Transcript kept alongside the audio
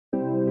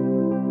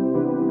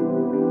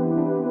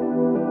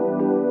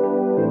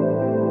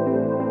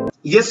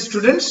Yes,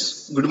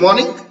 students, good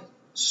morning.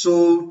 So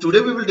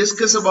today we will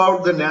discuss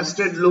about the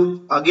nested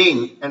loop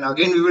again, and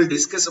again we will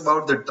discuss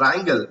about the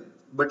triangle.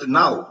 But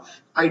now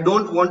I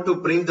don't want to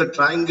print the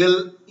triangle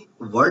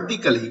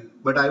vertically,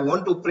 but I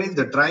want to print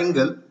the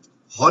triangle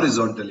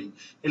horizontally.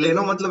 એટલે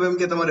એનો મતલબ એમ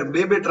કે તમારે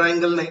બે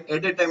triangle ને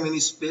at A time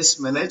any space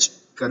manage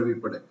કરવી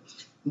પડે.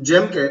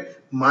 જેમ કે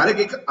મારે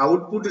કંઈક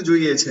આઉટપુટ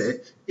જોઈએ છે,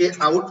 એ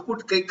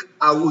આઉટપુટ કંઈક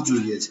આવવું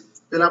જોઈએ છે.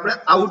 પહેલા આપણે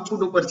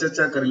આઉટપુટ ઉપર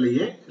ચર્ચા કરી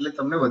લઈએ એટલે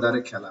તમને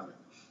વધારે ખ્યાલ આવે.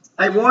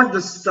 I want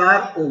the star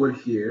over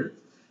here.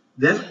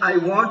 Then I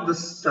want the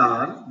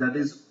star that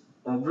is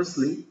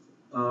obviously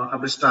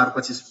આપણે star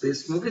પછી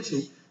space મૂકી છે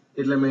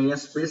એટલે મેં અહીંયા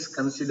space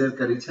consider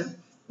કરી છે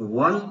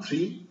 1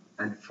 3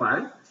 and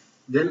 5.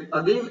 Then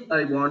again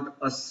I want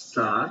a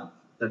star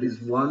that is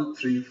 1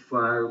 3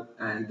 5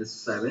 and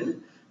 7.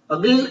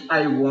 Again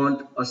I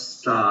want a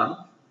star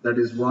that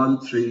is 1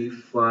 3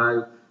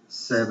 5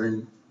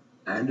 7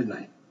 and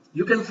 9.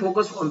 You can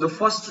focus on the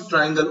first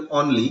triangle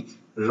only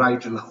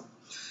right now.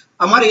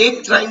 અમારે એક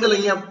triangle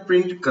અહીંયા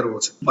print કરવો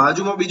છે,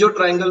 બાજુમાં બીજો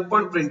triangle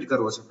પણ print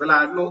કરવો છે. પહેલા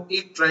આટલો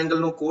એક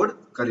ટ્રાયંગલનો કોડ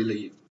કરી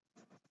લઈએ.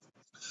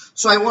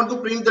 So I want to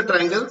print the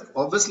triangle.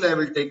 Obviously I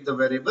will take the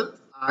variable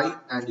I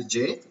and j.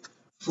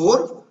 For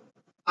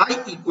I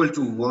equal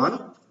to 1,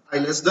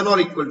 I less than or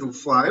equal to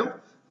 5,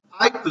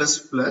 I plus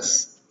plus.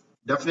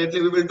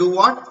 Definitely we will do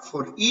what?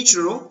 For each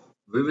row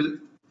we will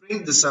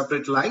print the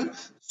separate line.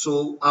 So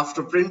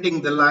after printing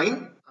the line,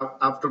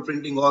 after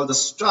printing all the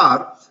star,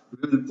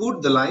 we will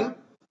put the line.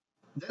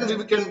 Then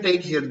we can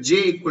take here j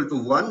equal to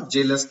 1,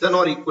 j less than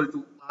or equal to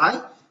I,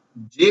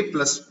 j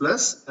plus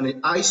plus and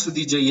I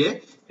સુધી જઈએ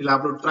એટલે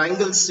આપણો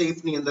triangle shape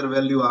ની અંદર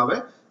value આવે.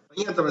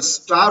 અહીંયા તમે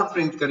star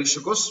print કરી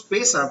શકો,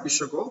 સ્પેસ આપી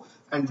શકો,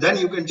 and then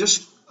you can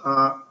just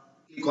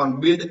click on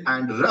build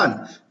and run,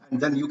 and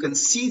then you can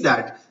see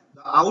that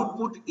the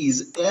output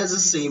is as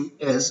same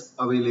as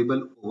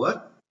available over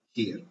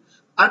here.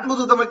 આટલું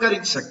તો તમે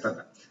કરી જ શકતા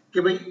હતા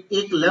કે ભાઈ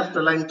એક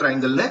લેફ્ટ અલાઇન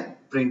ટ્રાયંગલ ને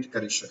પ્રિન્ટ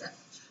કરી શકાય.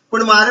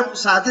 પણ મારે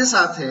સાથે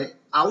સાથે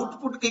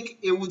આઉટપુટ કંઈક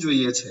એવું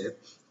જોઈએ છે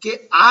કે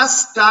આ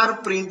સ્ટાર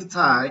પ્રિન્ટ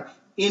થાય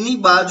એની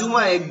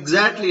બાજુમાં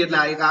એક્ઝેક્ટલી, એટલે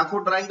આ એક આખો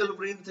ટ્રાયંગલ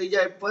પ્રિન્ટ થઈ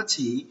જાય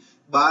પછી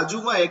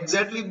બાજુમાં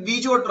એક્ઝેક્ટલી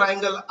બીજો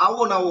ટ્રાયંગલ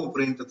આવો ને આવો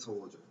પ્રિન્ટ થવો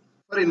જોઈએ.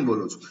 ફરીને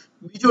બોલું છું,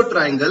 બીજો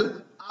ટ્રાયંગલ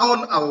આવો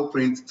ને આવો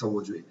પ્રિન્ટ થવો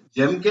જોઈએ.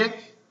 જેમ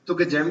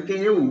કે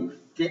એવું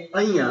કે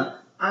અહીંયા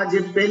આ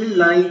જે પહેલી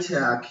લાઈન છે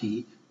આખી,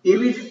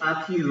 એવી જ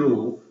આખી રો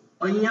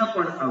અહીંયા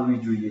પણ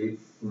આવવી જોઈએ.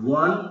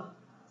 1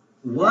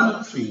 1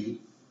 3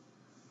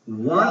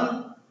 1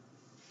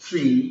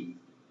 3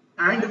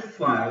 and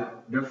 5,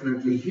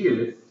 definitely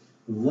here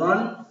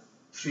 1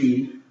 3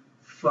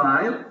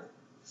 5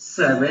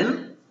 7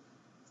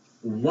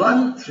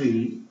 1 3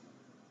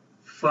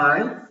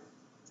 5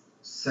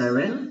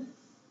 7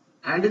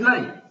 and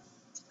 9.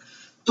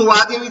 તો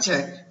વાત એવી છે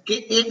કે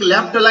એક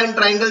લેફ્ટ અલાઇન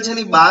ટ્રાયંગલ છે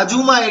ની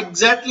બાજુમાં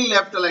એક્ઝેક્ટલી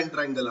લેફ્ટ અલાઇન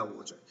ટ્રાયંગલ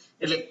આવવો જોઈએ.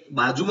 એટલે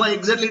બાજુમાં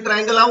એક્ઝેક્ટલી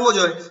ટ્રાયંગલ આવવો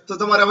જોઈએ તો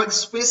તમારે હવે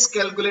સ્પેસ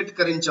કેલ્ક્યુલેટ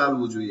કરીને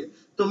ચાલવું જોઈએ.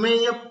 તો મેં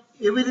અહીંયા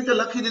એવી રીતે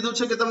લખી દીધું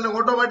છે કે તમને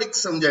ઓટોમેટિક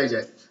સમજાઈ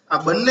જાય. આ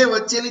બંને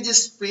વચ્ચેની જે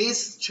સ્પેસ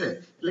છે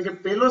એટલે કે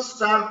પહેલો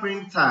સ્ટાર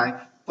પ્રિન્ટ થાય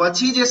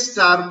પછી જે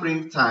સ્ટાર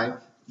પ્રિન્ટ થાય,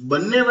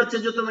 બંને વચ્ચે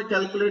જો તમે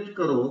કેલ્ક્યુલેટ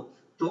કરો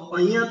તો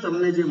અહીંયા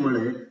તમને જે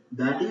મળે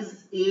that is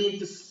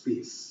 8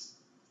 સ્પેસ,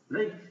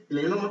 રાઈટ?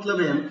 એટલે એનો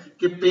મતલબ એમ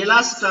કે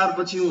પહેલા સ્ટાર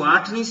પછી હું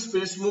 8 ની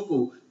સ્પેસ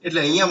મૂકું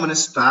એટલે અહીંયા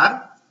મને સ્ટાર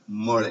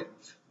મળે.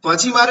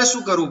 પછી મારે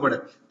શું કરવું પડે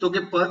તો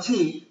કે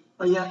પછી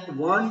અહીંયા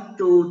 1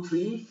 2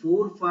 3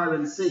 4 5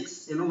 and 6,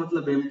 એનો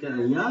મતલબ એમ કે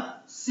અહીંયા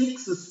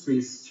 6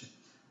 સ્પેસ છે.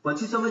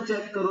 પછી તમે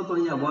ચેક કરો તો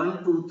અહીંયા 1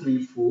 2 3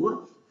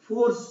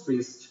 4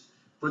 સ્પેસ છે.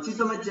 પછી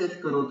તમે ચેક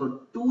કરો તો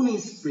 2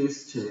 ની સ્પેસ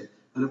છે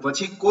અને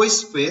પછી કોઈ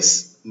સ્પેસ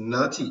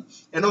નથી.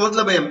 એનો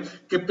મતલબ એમ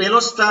કે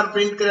પહેલો સ્ટાર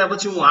પ્રિન્ટ કર્યા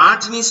પછી હું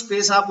 8 ની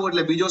સ્પેસ આપું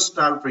એટલે બીજો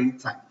સ્ટાર પ્રિન્ટ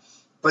થાય.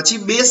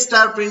 પછી બે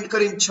સ્ટાર પ્રિન્ટ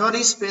કરીને 6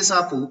 ની સ્પેસ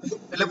આપું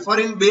એટલે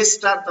ફરીને બે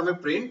સ્ટાર તમે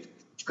પ્રિન્ટ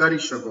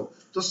કરી શકો.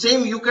 તો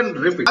સેમ યુ કેન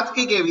રિપીટ. વાત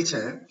કઈ કેવી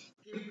છે,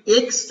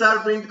 એક સ્ટાર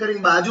પ્રિન્ટ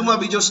કરીને બાજુમાં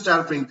બીજો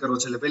સ્ટાર પ્રિન્ટ કરો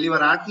છે એટલે પહેલી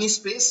વાર 8 ની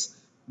સ્પેસ,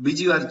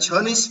 બીજી વાર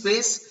 6 ની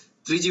સ્પેસ,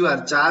 ત્રીજી વાર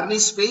 4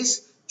 ની સ્પેસ,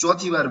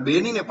 ચોથી વાર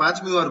 2 ની ને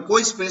પાંચમી વાર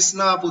કોઈ સ્પેસ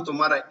ના આપું તો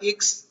મારા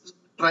એક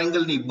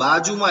ટ્રાયંગલ ની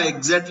બાજુમાં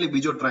એક્ઝેક્ટલી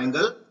બીજો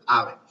ટ્રાયંગલ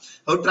આવે.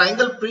 હવે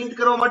ટ્રાયંગલ પ્રિન્ટ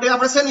કરવા માટે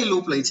આપણે શેની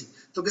લૂપ લઈ છે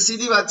તો કે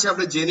સીધી વાત છે,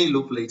 આપણે જેની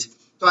લૂપ લઈ છે.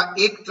 તો આ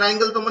એક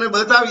ટ્રાયંગલ તો મને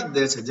બતાવી જ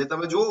દે છે, જે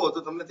તમે જોવો તો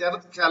તમને ત્યારે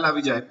જ ખ્યાલ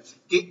આવી જાય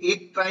કે એક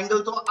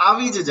ટ્રાયંગલ તો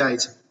આવી જ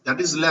જાય છે, ધેટ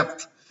ઇઝ લેફ્ટ.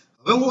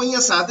 હવે હું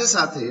અહીંયા સાથે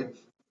સાથે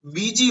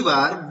બીજી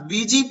વાર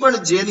બીજી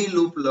પણ જેની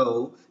લૂપ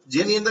લઉં,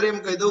 જેની અંદર એમ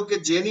કહી દઉં કે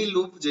જેની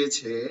લૂપ જે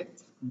છે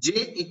j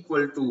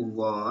equal to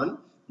 1,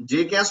 જે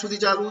ક્યાં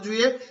સુધી ચાલવું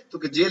જોઈએ તો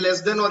કે j less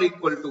than or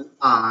equal to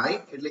I,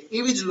 એટલે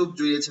એવી જ લૂપ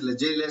જોઈએ છે એટલે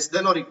j less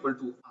than or equal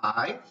to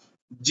I,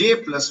 j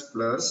plus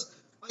plus.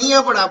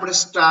 અહીંયા પણ આપણે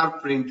સ્ટાર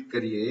પ્રિન્ટ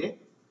કરીએ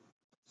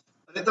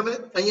અને તમે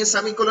અહીંયા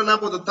સેમિકોલન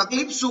આપો તો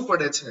તકલીફ શું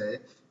પડે છે,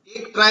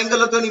 એક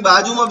ટ્રાયંગલ હતો એની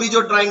બાજુમાં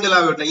બીજો ટ્રાયંગલ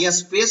આવ્યો એટલે અહીંયા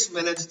સ્પેસ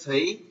મેનેજ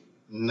થઈ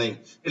નહીં.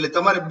 એટલે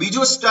તમારે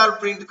બીજો સ્ટાર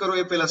પ્રિન્ટ કરો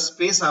એ પહેલા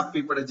સ્પેસ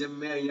આપવી પડે, જેમ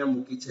મેં અહીંયા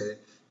મૂકી છે.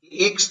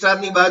 એક સ્ટાર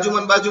ની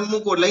બાજુમાં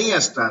મૂકો એટલે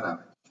અહીંયા સ્ટાર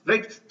આવે.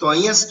 રાઈટ? તો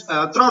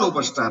અહીંયા 3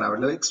 ઉપર સ્ટાર આવે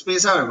એટલે એક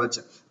સ્પેસ આવે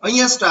વચ્ચે,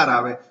 અહીંયા સ્ટાર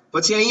આવે,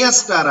 પછી અહીંયા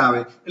સ્ટાર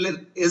આવે, એટલે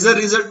એઝ અ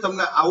રિઝલ્ટ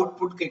તમને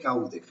આઉટપુટ કંઈક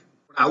આવું દેખાય.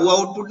 પણ આવું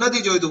આઉટપુટ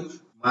નથી જોઈતું.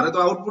 મારે તો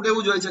આઉટપુટ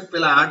એવું જોઈએ છે કે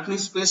પેલા 8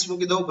 ની સ્પેસ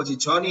મૂકી દઉં, પછી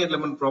 6 ની, એટલે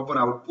મને પ્રોપર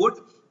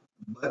આઉટપુટ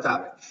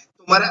બતાવે.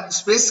 તો મારે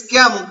સ્પેસ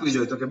ક્યાં મૂકવી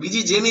જોઈએ? તો કે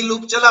બીજી જેની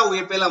લૂપ ચલાવું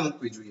એ પહેલા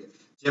મૂકવી જોઈએ.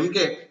 જેમ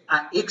કે આ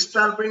એક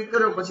સ્ટાર પ્રિન્ટ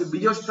કર્યો, પછી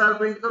બીજો સ્ટાર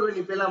પ્રિન્ટ કર્યો,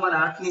 એની પહેલા મારે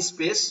 8 ની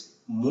સ્પેસ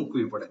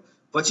મૂકવી પડે,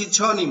 પછી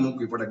 6 ની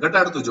મૂકવી પડે,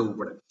 ઘટાડતું જવું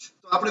પડે.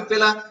 તો આપણે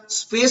પહેલા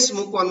સ્પેસ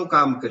મૂકવાનું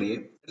કામ કરીએ.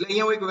 એટલે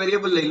અહીંયા હું એક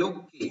વેરિયેબલ લઈ લઉં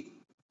કે.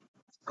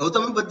 હવે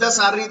તમે બધા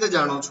સારી રીતે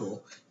જાણો છો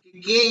કે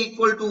k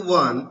equal to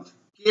 1,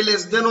 k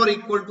less than or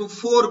equal to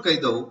 4 કહી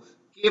દઉં,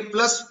 k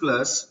plus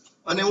plus,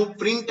 અને હું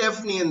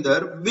printf ની અંદર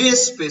બે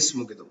સ્પેસ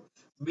મૂકી દઉં.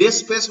 બે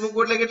સ્પેસ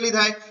મૂકવું એટલે કેટલી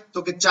થાય? તો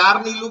કે 4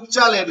 ની લૂપ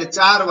ચાલે એટલે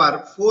 4 વાર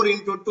 4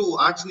 into 2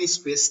 8 ની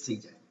સ્પેસ થઈ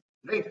જાય,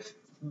 રાઈટ?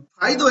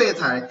 ફાયદો એ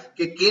થાય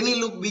કે k ની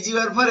લૂપ બીજી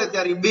વાર ફરે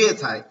ત્યારે 2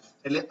 થાય.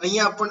 એટલે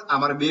અહીંયા પણ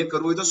અમારે 2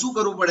 કરવું હોય તો શું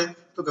કરવું પડે?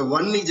 તો કે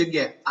 1 ની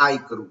જગ્યાએ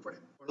i કરવું પડે.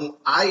 પણ હું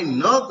i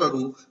ન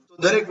કરું તો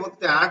દરેક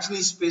વખતે 8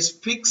 ની સ્પેસ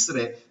ફિક્સ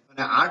રહે,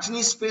 અને 8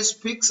 ની સ્પેસ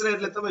ફિક્સ રહે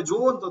એટલે તમે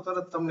જોવો ને તો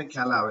તરત તમને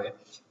ખ્યાલ આવે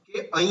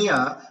કે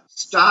અહીંયા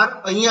સ્ટાર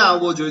અહીંયા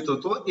આવવો જોઈતો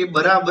તો એ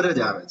બરાબર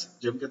જ આવે છે.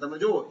 જેમ કે તમે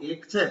જુઓ,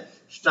 એક છે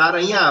સ્ટાર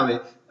અહીંયા આવે,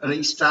 અને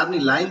એ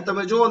સ્ટારની લાઈન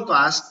તમે જુઓ ને તો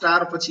આ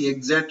સ્ટાર પછી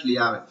એક્ઝેક્ટલી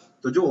આવે.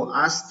 તો જુઓ,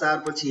 આ સ્ટાર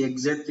પછી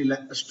એક્ઝેક્ટલી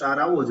સ્ટાર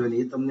આવવો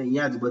જોઈએ, એ તમને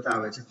અહીંયા જ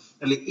બતાવે છે,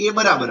 એટલે એ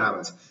બરાબર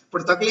આવે છે.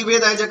 પણ તકલીફ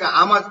એ થાય છે કે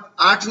આમાં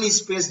 8 ની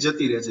સ્પેસ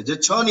જતી રહે છે, જે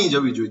 6 ની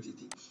જવી જોઈતી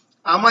હતી.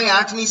 આમાં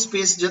 8 ની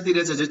સ્પેસ જતી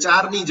રહે છે, જે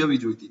 4 ની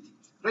જવી જોઈતી હતી,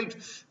 રાઈટ?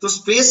 તો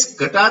સ્પેસ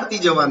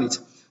ઘટાડતી જવાની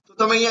છે. તો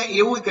તમે અહીંયા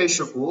એવું કહી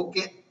શકો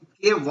કે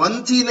 1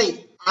 થી નહીં,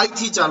 i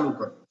થી ચાલુ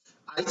કરો.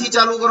 i થી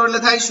ચાલુ કરો એટલે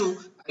થાય શું?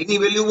 i ની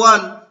વેલ્યુ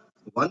 1,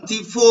 1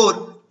 થી 4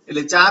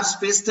 એટલે 4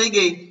 સ્પેસ થઈ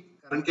ગઈ.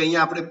 કારણ કે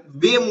અહીંયા આપણે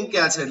 2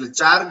 મૂક્યા છે એટલે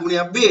 4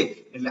 ગુણ્યા 2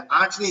 એટલે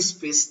 8 ની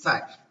સ્પેસ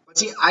થાય.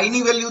 પછી i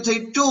ની વેલ્યુ થઈ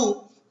 2,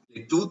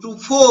 એટલે 2 to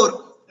 4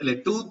 એટલે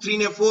 2 3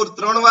 ને 4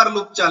 3 વાર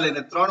લૂપ ચાલે,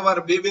 ને 3 વાર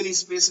 2 2 ની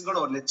સ્પેસ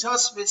ગણો એટલે 6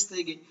 સ્પેસ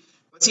થઈ ગઈ.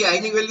 પછી i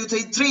ની વેલ્યુ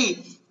થઈ 3,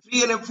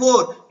 3 અને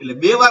 4 એટલે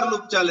 2 વાર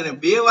લૂપ ચાલે, ને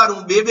 2 વાર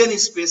હું 2 2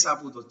 ની સ્પેસ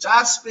આપું તો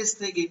 4 સ્પેસ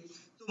થઈ ગઈ.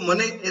 તો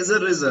મને એઝ અ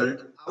રિઝલ્ટ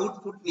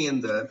આઉટપુટ ની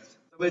અંદર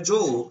તમે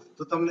જોવો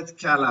તો તમને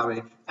ખ્યાલ આવે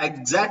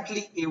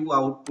એક્ઝેક્ટલી એવું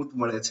આઉટપુટ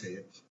મળે છે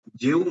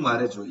જેવું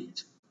મારે જોઈએ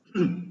છે.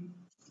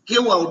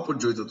 કેવું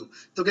આઉટપુટ જોઈતું હતું?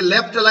 તો કે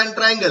લેફ્ટ અલાઇન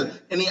ટ્રાયેંગલ,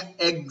 એની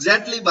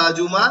એક્ઝેક્ટલી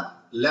બાજુમાં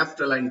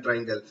લેફ્ટ અલાઇન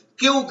ટ્રાયેંગલ.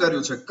 કેવું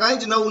કર્યું છે? કઈ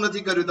જ નવું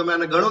નથી કર્યું. તમે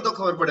આને ગણો તો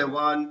ખબર પડે.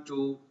 1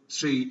 2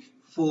 3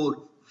 4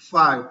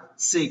 5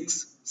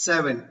 6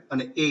 7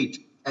 અને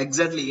 8,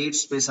 એક્ઝેક્ટલી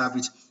 8 સ્પેસ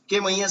આપી છે.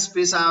 કેમ અહીંયા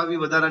સ્પેસ આવી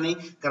વધારાની?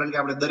 કારણ કે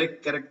આપણે દરેક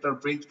કેરેક્ટર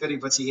પ્રિન્ટ કરી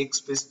પછી એક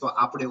સ્પેસ તો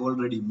આપણે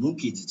ઓલરેડી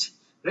મૂકી જ છે,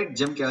 રાઈટ?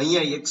 જેમ કે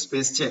અહીંયા એક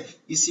સ્પેસ છે,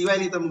 એ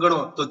સિવાયની તમે ગણો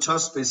તો 6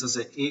 સ્પેસ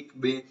હશે. 1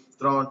 2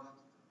 3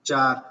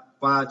 4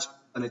 5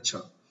 અને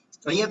 6.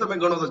 અહીંયા તમે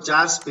ગણો તો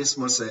 4 સ્પેસ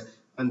મળશે,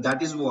 and that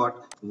is what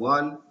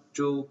 1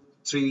 2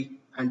 3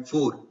 and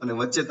 4, અને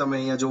વચ્ચે તમે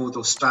અહીંયા જોવો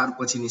તો સ્ટાર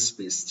પછીની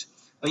સ્પેસ છે.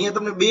 અહીંયા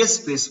તમને બે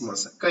સ્પેસ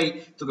મળશે. કઈ?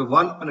 તો કે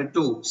 1 અને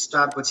 2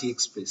 સ્ટાર પછી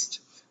એક સ્પેસ છે,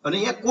 અને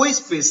અહીંયા કોઈ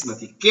સ્પેસ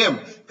નથી. કેમ?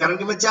 કારણ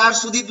કે મેં 4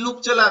 સુધી જ લૂપ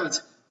ચલાવી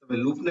છે. તમે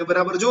લૂપને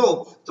બરાબર જોવો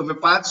તો મેં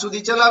 5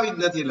 સુધી ચલાવી જ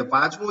નથી, એટલે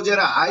પાંચમો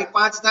જ્યારે i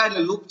 5 થાય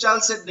એટલે લૂપ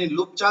ચાલશે જ નહીં,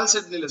 લૂપ ચાલશે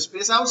જ નહીં એટલે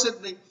સ્પેસ આવશે જ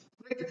નહીં,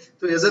 રાઈટ?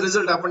 તો એઝ અ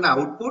રિઝલ્ટ આપણને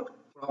આઉટપુટ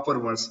પ્રોપર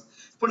મળશે.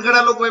 પણ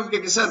ઘણા લોકો એમ કે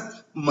સર,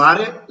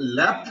 મારે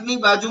લેફ્ટ ની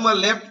બાજુમાં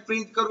લેફ્ટ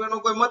પ્રિન્ટ કરવું એનો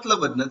કોઈ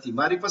મતલબ જ નથી.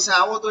 મારી પાસે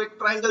આવો તો એક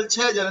ટ્રાયેંગલ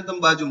છે જ અને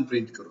તમે બાજુમાં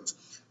પ્રિન્ટ કરો છો.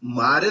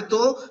 મારે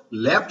તો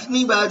લેફ્ટ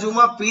ની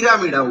બાજુમાં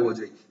પિરામિડ આવવો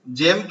જોઈએ.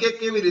 જેમ કે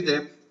કેવી રીતે?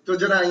 તો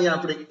જરા અહીંયા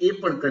આપણે એ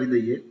પણ કરી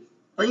દઈએ.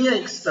 અહીંયા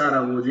એક સ્ટાર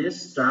આવવો જોઈએ.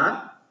 Star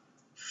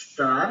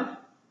star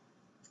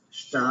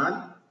star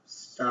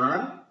star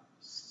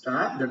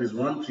star, that is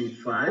 1 3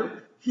 5.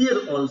 here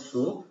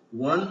also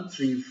 1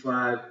 3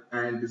 5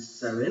 and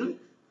 7.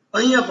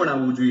 અહીંયા પણ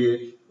આવવું જોઈએ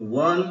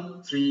 1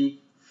 3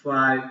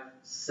 5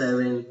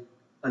 7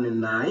 અને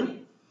 9.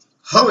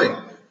 હવે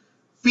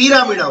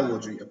પિરામિડ આવવો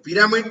જોઈએ.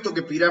 પિરામિડ, તો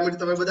કે પિરામિડ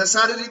તમે બધા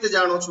સારી રીતે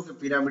જાણો છો કે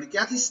પિરામિડ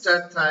ક્યાંથી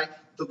સ્ટાર્ટ થાય?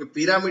 તો કે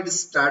પિરામિડ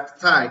સ્ટાર્ટ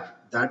થાય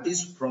that is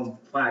from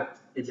 5.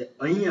 એટલે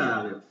અહીંયા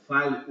આવે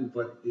 5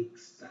 ઉપર એક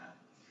સ્ટાર,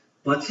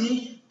 પછી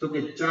તો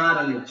કે 4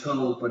 અને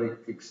 6 ઉપર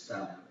એક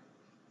સ્ટાર આવે,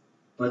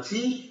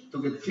 પછી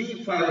તો કે 3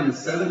 5 અને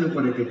 7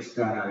 ઉપર એક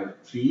સ્ટાર આવે,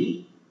 3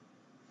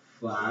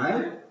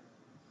 5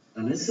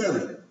 અને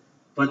 7.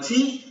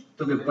 પછી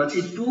તો કે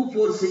પછી 2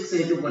 4 6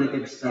 8 ઉપર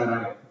એક સ્ટાર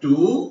આવે,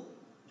 2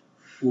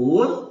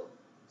 4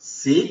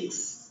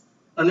 6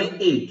 અને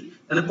 8.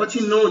 અને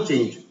પછી નો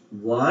ચેન્જ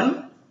 1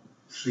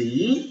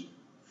 3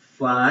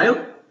 5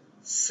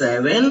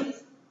 7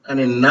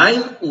 અને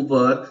 9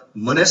 ઉપર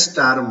મને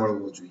સ્ટાર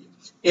મળવો જોઈએ.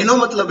 એનો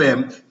મતલબ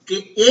એમ કે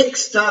એક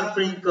સ્ટાર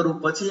પ્રિન્ટ કરું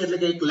પછી, એટલે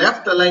કે એક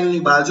લેફ્ટ અલાઇન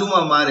ની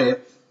બાજુમાં મારે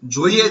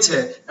જોઈએ છે,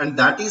 and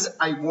that is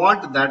I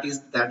want that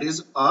is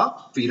a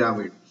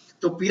pyramid.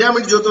 તો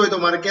પિરામિડ જોતો હોય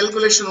તો મારે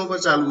કેલ્ક્યુલેશન ઉપર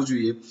ચાલવું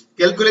જોઈએ.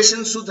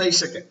 કેલ્ક્યુલેશન શું થઈ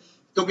શકે?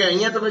 તો કે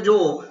અહીંયા તમે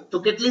જુઓ તો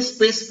કેટલી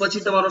સ્પેસ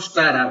પછી તમારો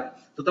સ્ટાર આવે?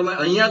 તો તમે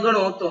અહીંયા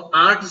ગણો તો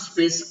 8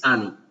 સ્પેસ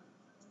આની,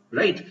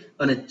 રાઈટ?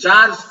 અને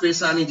 4 સ્પેસ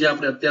આની, જે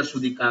આપણે અત્યાર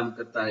સુધી કામ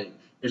કરતા હોય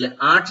એટલે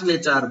 8 ને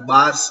 4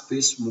 12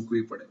 સ્પેસ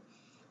મૂકવી પડે.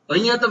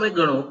 અહીંયા તમે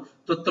ગણો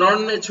તો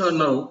 3 ને 6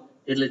 9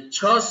 એટલે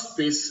 6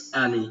 સ્પેસ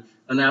આની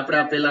અને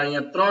આપણે આ પેલા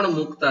અહીંયા 3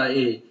 મૂકતા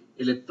એ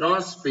એટલે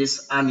 3 સ્પેસ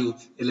આની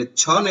એટલે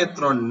 6 ને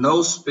 3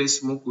 9 સ્પેસ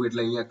મૂકવું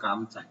એટલે અહીંયા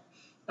કામ થાય.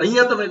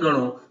 અહીંયા તમે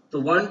ગણો તો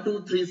 1 2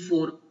 3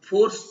 4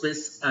 4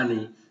 સ્પેસ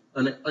આની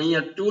અને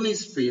અહીંયા 2 ની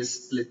સ્પેસ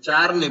એટલે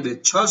 4 ને 2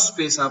 6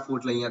 સ્પેસ આપવું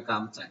એટલે અહીંયા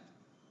કામ થાય.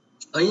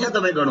 અહીંયા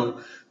તમે ગણો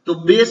તો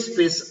 2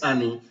 સ્પેસ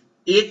આની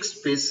 1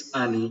 સ્પેસ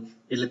આની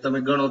એટલે તમે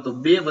ગણો તો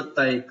 2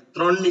 વત્તા 1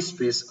 3 ની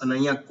સ્પેસ અને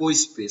અહીંયા કોઈ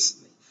સ્પેસ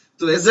નહીં.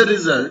 તો એઝ અ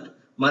રિઝલ્ટ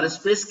મારે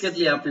સ્પેસ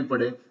કેટલી આપવી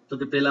પડે તો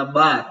કે પેલા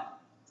 12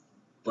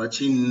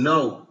 પછી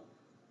 9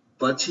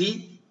 પછી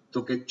તો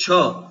કે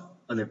 6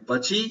 અને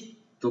પછી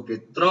તો કે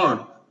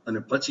 3 અને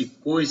પછી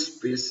કોઈ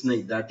સ્પેસ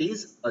નહીં, ધેટ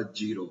ઇઝ અ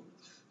 0.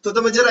 તો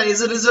તમે જરા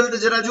એઝ અ રિઝલ્ટ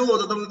જરા જુઓ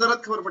તો તમને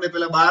તરત ખબર પડે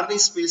પેલા 12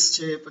 ની સ્પેસ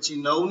છે, પછી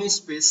 9 ની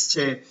સ્પેસ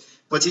છે,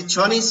 પછી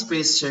 6 ની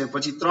સ્પેસ છે,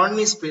 પછી 3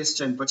 ની સ્પેસ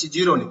છે અને પછી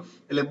 0 ની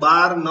એટલે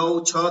 12 9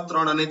 6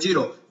 3 અને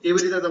 0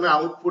 એવી રીતે તમે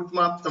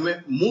આઉટપુટમાં તમે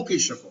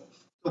મૂકી શકો.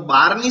 તો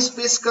 12 ની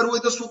સ્પેસ કરવું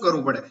હોય તો શું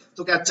કરવું પડે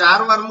તો કે આ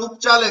 4 વાર લૂપ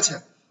ચાલે છે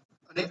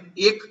અને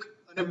 1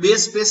 અને 2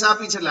 સ્પેસ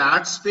આપી છે એટલે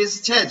 8 સ્પેસ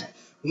છે જ.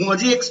 હું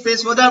હજી એક સ્પેસ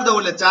વધારી દઉં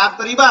એટલે 4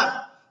 તરી 12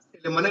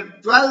 એટલે મને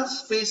 12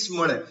 સ્પેસ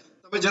મળે.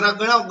 તમે જરા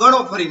ગણો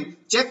ફરીને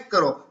ચેક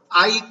કરો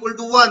i equal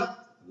to 1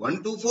 1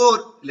 2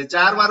 4 એટલે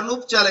 4 વાર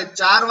લૂપ ચાલે,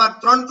 4 વાર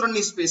 3 3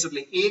 ની સ્પેસ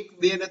એટલે 1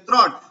 2 અને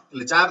 3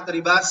 એટલે 4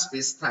 તરી 12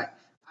 સ્પેસ થાય.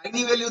 i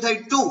ની વેલ્યુ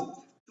થાય 2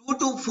 2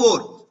 2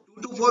 4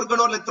 2 2 4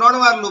 ગણો એટલે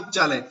 3 વાર લૂપ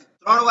ચાલે,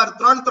 3 વાર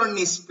 3 3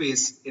 ની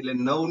સ્પેસ એટલે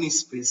 9 ની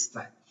સ્પેસ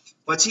થાય.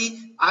 પછી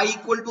i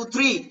equal to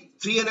 3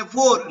 3 અને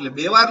 4 એટલે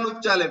 2 વાર લૂપ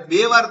ચાલે,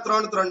 2 વાર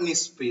 3 3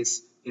 ની સ્પેસ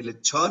એટલે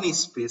 6 ની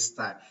સ્પેસ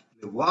થાય.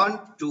 એટલે 1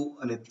 2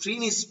 અને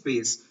 3 ની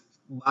સ્પેસ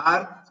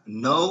 12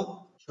 9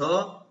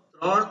 6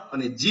 3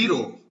 અને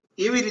 0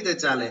 એવી રીતે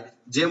ચાલે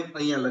જેમ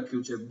અહીંયા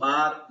લખ્યું છે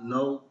 12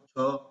 9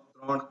 6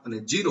 3 અને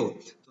 0.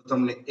 તો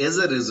તમને એઝ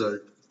અ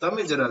રિઝલ્ટ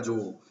તમે જરા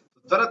જુઓ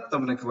તો તરત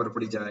તમને ખબર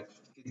પડી જાય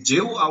કે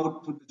જેવું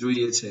આઉટપુટ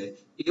જોઈએ છે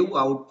એવું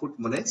આઉટપુટ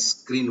મને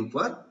સ્ક્રીન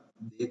ઉપર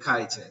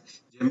દેખાય છે.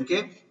 જેમ કે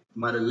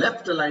મારે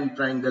લેફ્ટ અલાઇન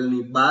ટ્રાયેંગલ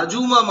ની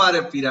બાજુમાં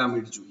મારે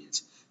પિરામિડ જોઈએ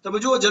છે. તમે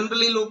જુઓ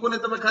જનરલી લોકોને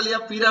તમે ખાલી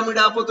આ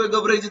પિરામિડ આપો તો એ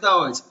ગભરાઈ જતા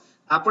હોય છે.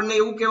 આપણને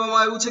એવું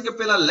કહેવામાં આવ્યું છે કે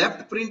પેલા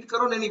લેફ્ટ પ્રિન્ટ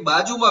કરો ને એની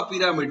બાજુમાં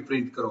પિરામિડ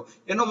પ્રિન્ટ કરો.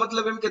 એનો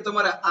મતલબ એમ કે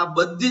તમારે આ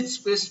બધી જ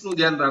સ્પેસ નું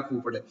ધ્યાન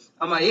રાખવું પડે.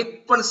 આમાં એક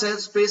પણ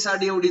સ્પેસ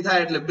આડી અવડી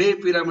થાય એટલે બે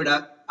પિરામિડ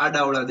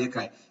આડાવડા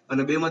દેખાય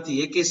અને બેમાંથી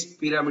એકે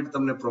પિરામિડ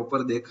તમને પ્રોપર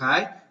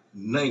દેખાય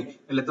નહીં.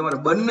 એટલે તમારે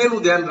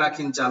બંનેનું ધ્યાન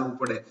રાખીને ચાલવું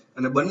પડે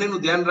અને બંનેનું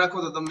ધ્યાન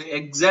રાખો તો તમને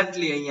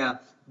એક્ઝેક્ટલી અહીંયા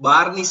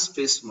 12 ની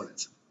સ્પેસ મળે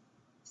છે.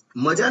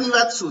 મજાની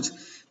વાત શું છે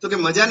તો કે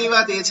મજાની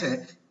વાત એ છે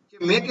કે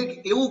મેં કંઈક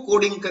એવું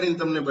કોડિંગ કરીને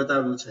તમને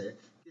બતાવ્યું છે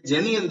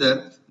જેની અંદર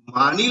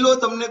માની લો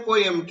તમને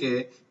કોઈ એમ કે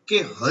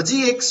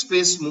હજી એક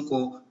સ્પેસ મૂકો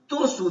તો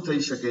શું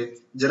થઈ શકે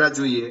જરા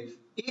જોઈએ.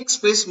 એક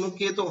સ્પેસ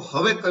મૂકીએ તો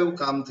હવે કયું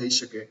કામ થઈ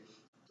શકે.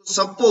 તો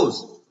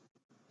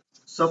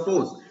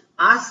સપોઝ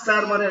આ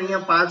સ્ટાર મારે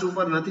અહીંયા 5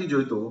 ઉપર નથી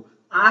જોઈતો,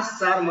 આ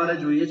સ્ટાર મારે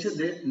જોઈએ છે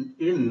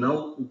એ 9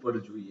 ઉપર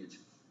જોઈએ છે,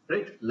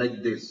 રાઈટ, લાઈક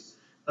ધીસ.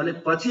 અને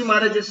પછી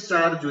મારે જે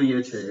સ્ટાર જોઈએ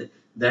છે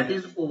that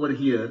is over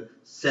here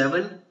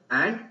 7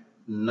 and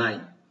 9.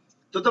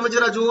 તો તમે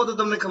જરા જુઓ તો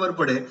તમને ખબર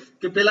પડે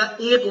કે પેલા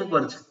 1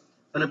 ઉપર છે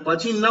અને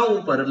પછી 9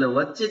 ઉપર એટલે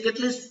વચ્ચે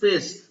કેટલી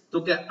સ્પેસ તો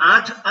કે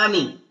 8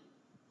 આની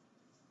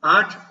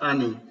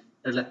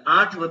એટલે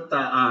 8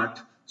 વત્તા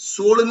 8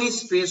 16 ની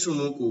સ્પેસ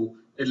મૂકું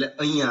એટલે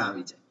અહીંયા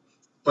આવી જાય.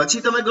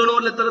 પછી તમે ગણો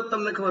એટલે તરત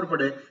તમને ખબર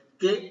પડે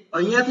કે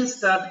અહીંયાથી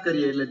સ્ટાર્ટ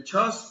કરીએ એટલે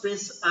 6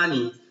 સ્પેસ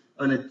આની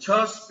અને 6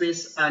 સ્પેસ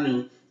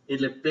આની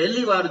એટલે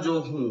પહેલી વાર જો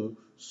હું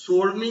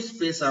 16 ની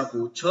સ્પેસ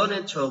આપું, 6 ને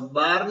 6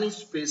 12 ની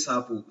સ્પેસ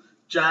આપું,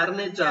 4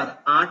 ને 4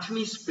 8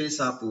 ની સ્પેસ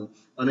આપું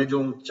અને જો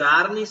હું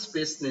 4 ની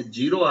સ્પેસ ને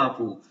 0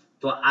 આપું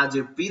તો આ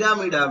જે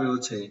પિરામિડ આવ્યો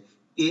છે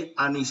એ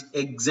આની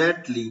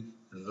એક્ઝેક્ટલી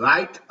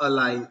રાઈટ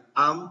અલાઇન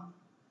આમ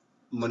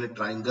મને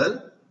ટ્રાયેંગલ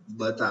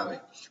બતાવે.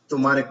 તો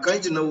મારે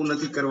કંઈ જ નવું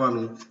નથી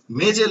કરવાનું.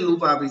 મેં જે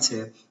લૂપ આપી છે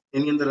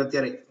એની અંદર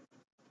અત્યારે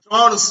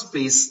 3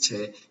 સ્પેસ છે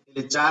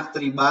એટલે 4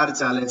 તરી 12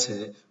 ચાલે છે.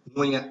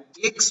 હું અહીંયા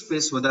એક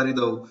સ્પેસ વધારી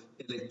દઉં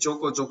એટલે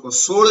ચોકો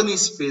 16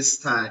 ની સ્પેસ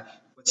થાય,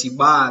 પછી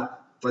 12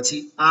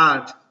 પછી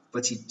 8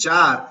 પછી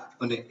 4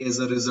 અને એઝ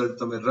અ રિઝલ્ટ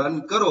તમે રન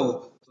કરો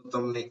તો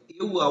તમને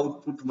એવું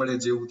આઉટપુટ મળે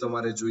જેવું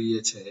તમારે જોઈએ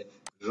છે,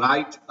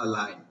 રાઈટ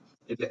અલાઇન.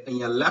 એટલે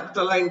અહીંયા લેફ્ટ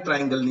અલાઇન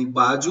ટ્રાયેંગલ ની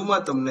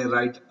બાજુમાં તમને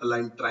રાઈટ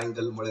અલાઇન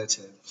ટ્રાયેંગલ મળે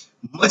છે.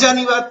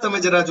 મજાની વાત તમે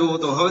જરા જુઓ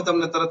તો હવે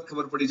તમને તરત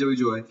ખબર પડી જવી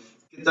જોઈએ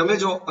કે તમે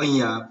જો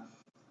અહીંયા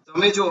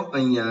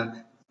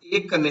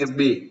 1 અને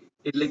 2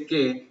 એટલે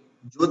કે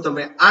જો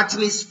તમે 8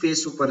 ની સ્પેસ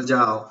ઉપર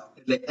જાઓ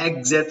એટલે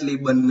એક્ઝેક્ટલી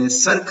બંને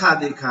સરખા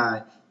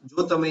દેખાય. જો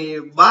તમે એ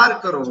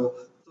 12 કરો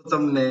તો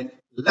તમને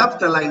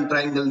લેફ્ટ અલાઇન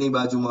ટ્રાયેંગલ ની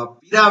બાજુમાં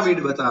પિરામિડ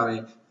બતાવે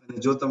અને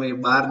જો તમે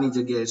 12 ની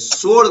જગ્યાએ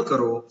 16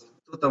 કરો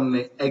તો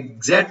તમને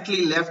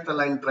એક્ઝેક્ટલી લેફ્ટ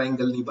અલાઇન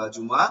ટ્રાયેંગલ ની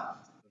બાજુમાં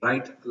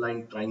રાઈટ અલાઇન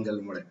ટ્રાયેંગલ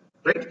મળે,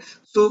 right.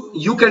 So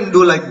you can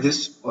do like this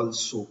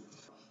also.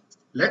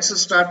 Let's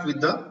start with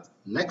the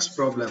next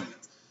problem.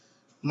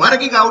 મારે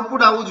કંઈક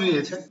આઉટપુટ આવવું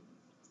જોઈએ છે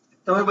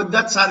તમે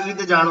બધા જ સારી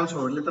રીતે જાણો છો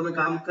એટલે તમે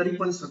કામ કરી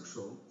પણ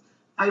શકશો.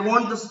 I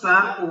want the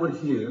star over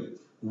here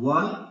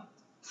 1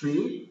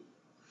 3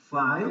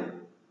 5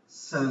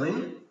 7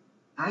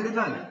 and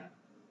 9.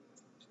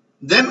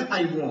 Then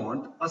I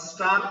want a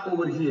star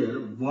over here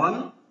 1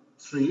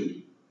 3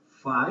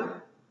 5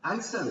 and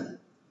 7.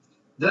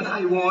 Then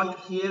I want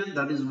here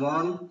that is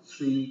 1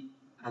 3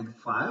 and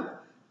 5.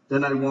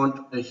 Then I want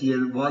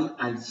here 1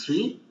 and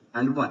 3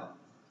 and 1.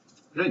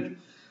 Right.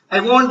 I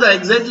want the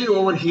exactly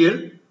over here.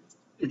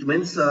 It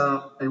means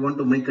I want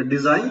to make a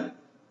design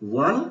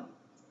 1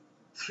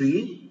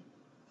 3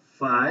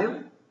 5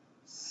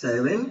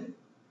 7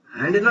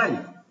 and 9.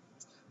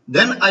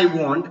 Then I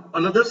want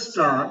another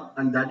star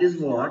and that is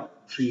what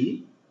 3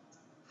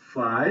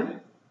 5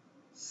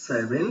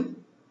 7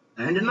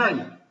 and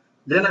 9.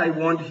 Then I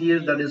want here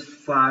that is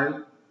 5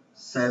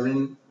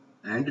 7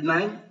 and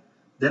 9.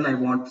 Then I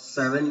want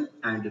 7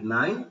 and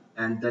 9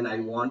 and then I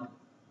want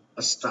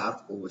a star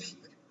over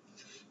here.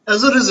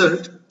 As a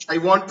result, I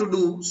want to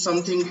do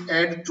something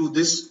add to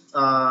this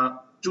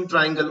two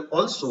triangle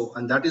also,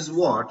 and that is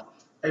what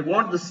I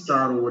want the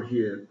star over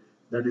here.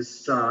 That is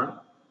star,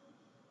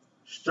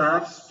 star,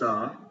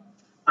 star.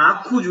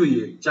 આખું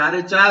જોઈએ, ચારે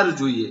ચાર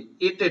જોઈએ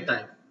at a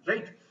time,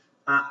 right?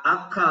 આ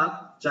આખા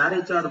ચારે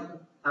ચાર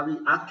આવી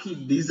આખી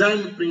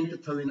ડિઝાઇન પ્રિન્ટ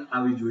થઈને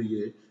આવી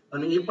જોઈએ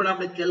અને એ પણ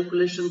આપણે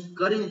કેલ્ક્યુલેશન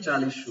કરીને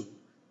ચાલીશું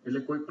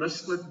એટલે કોઈ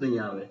પ્રશ્ન જ નહીં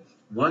આવે.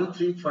 1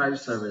 3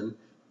 5 7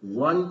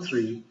 1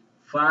 3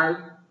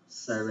 5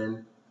 7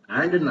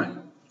 and 9.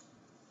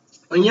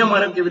 અહીંયા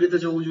મારે કેવી રીતે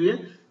જવું જોઈએ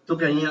તો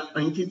કે અહીંયા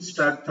અહીંથી જ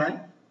સ્ટાર્ટ થાય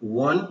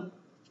 1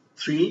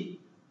 3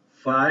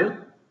 5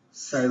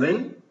 7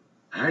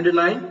 and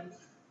 9.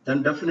 Then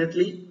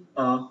definitely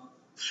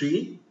 3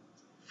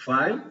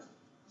 5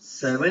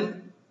 7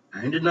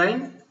 and 9.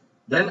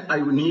 Then I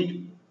need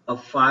a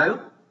 5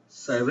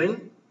 7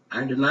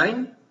 and 9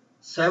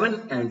 7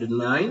 and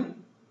 9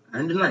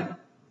 and 9.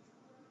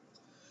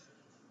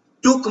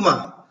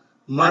 ટૂંકમાં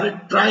મારે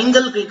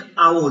ટ્રાયંગલ કંઈક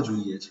આવો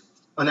જોઈએ છે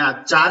અને આ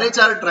ચારે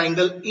ચાર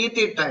ટ્રાયંગલ એટ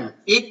એ ટાઈમ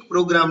એક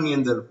પ્રોગ્રામની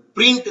અંદર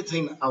પ્રિન્ટ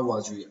થઈને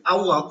આવવા જોઈએ.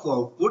 આવું આખું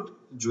આઉટપુટ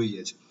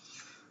જોઈએ છે.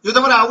 જો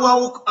તમારે આવું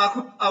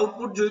આખું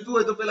આઉટપુટ જોઈતું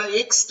હોય તો પેલા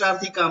એક સ્ટાર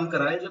થી કામ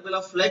કરાય એટલે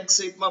પેલા ફ્લેગ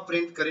શેપમાં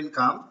પ્રિન્ટ કરીને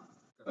કામ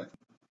કરાય.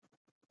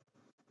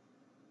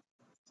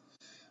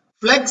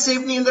 ફ્લેગ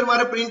શેપની અંદર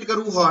મારે પ્રિન્ટ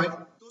કરવું હોય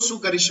તો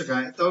શું કરી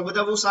શકાય? તમે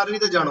બધા બહુ સારી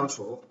રીતે જાણો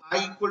છો. I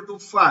equal to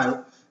 5,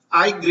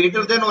 I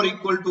greater than or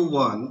equal to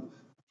 1,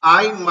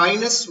 I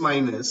minus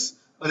minus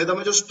અને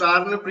તમે જો સ્ટાર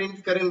ને પ્રિન્ટ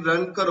કરીને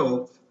રન કરો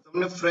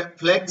તમને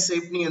ફ્લેગ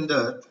શેપની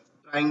અંદર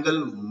ટ્રાયંગલ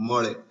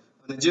મળે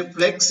અને જે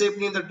ફ્લેગ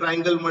શેપની અંદર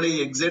ટ્રાયંગલ મળે એ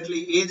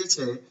એક્ઝેક્ટલી એ જ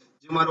છે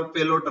જે મારો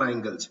પહેલો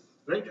ટ્રાયંગલ છે.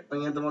 રાઈટ,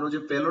 અહીંયા તમારો જે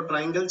પહેલો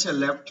ટ્રાયંગલ છે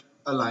લેફ્ટ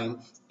અલાઇન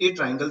એ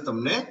ટ્રાયંગલ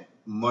તમને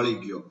મળી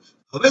ગયો.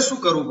 હવે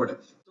શું કરવું પડે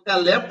તો કે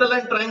આ લેફ્ટ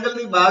અલાઇન ટ્રાયંગલ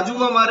ની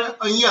બાજુમાં મારે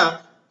અહીંયા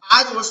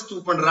આ જ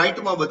વસ્તુ પણ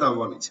રાઈટમાં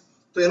બતાવવાની છે.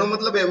 તો એનો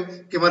મતલબ એમ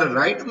કે મારે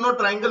રાઈટ નો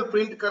ટ્રાયંગલ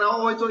પ્રિન્ટ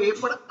કરાવવો હોય તો એ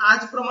પણ આ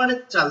જ પ્રમાણે જ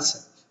ચાલશે.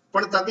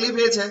 પણ તકલીફ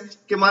એ છે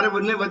કે મારે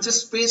બંને વચ્ચે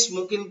સ્પેસ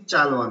મૂકીને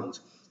ચાલવાનું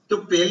છે. તો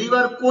પહેલી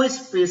વાર કોઈ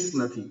સ્પેસ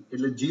નથી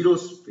એટલે 0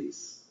 સ્પેસ.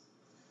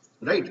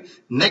 રાઈટ,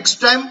 નેક્સ્ટ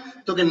ટાઈમ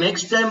તો કે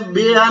નેક્સ્ટ ટાઈમ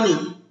બે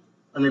આની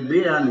અને બે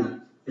આની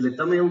એટલે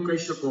તમે એવું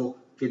કહી શકો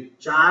કે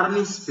 4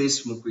 ની સ્પેસ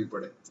મૂકવી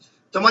પડે.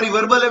 તમારી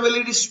વર્બલ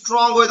એબિલિટી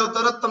સ્ટ્રોંગ હોય તો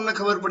તરત તમને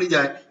ખબર પડી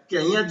જાય કે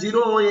અહીંયા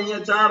 0 હોય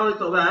અહીંયા 4 હોય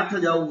તો હવે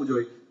 8 જ આવવું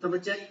જોઈએ. તમે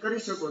ચેક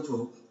કરી શકો છો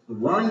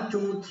 1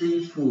 2 3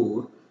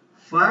 4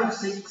 5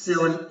 6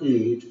 7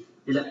 8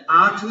 એટલે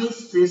 8 ની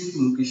સ્પેસ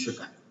મૂકી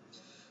શકાય.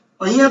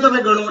 અહીંયા તમે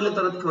ગણો એટલે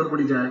તરત ખબર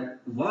પડી જાય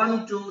 1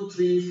 2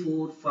 3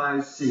 4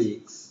 5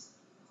 6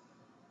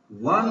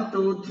 1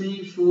 2 3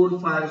 4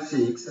 5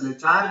 6 એટલે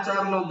 4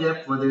 4 નો ગેપ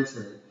વધે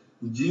છે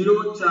 0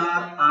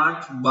 4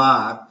 8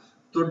 12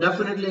 તો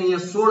ડેફિનેટલી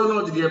અહીંયા 16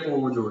 નો જ ગેપ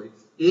હોવો જોઈએ.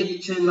 1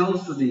 છે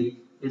 9 સુધી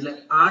એટલે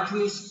 8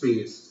 ની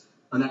સ્પેસ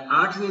અને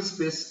 8 ની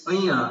સ્પેસ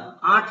અહીંયા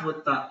 8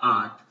 +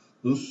 8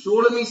 હું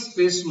 16 ની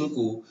સ્પેસ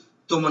મૂકું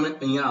તો મને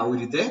અહીંયા આવી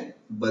રીતે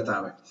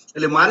બતાવે.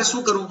 એટલે મારે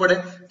શું કરવું પડે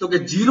તો કે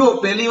 0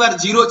 પહેલી વાર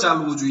 0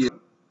 ચાલવું જોઈએ.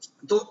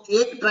 તો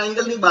એક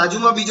ટ્રાયંગલ ની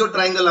બાજુમાં બીજો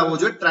ટ્રાયંગલ આવવો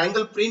જોઈએ.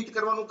 ટ્રાયંગલ પ્રિન્ટ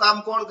કરવાનું કામ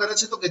કોણ કરે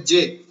છે તો કે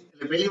જે.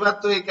 એટલે પહેલી વાત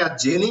તો એ કે આ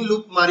જે ની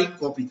લૂપ મારી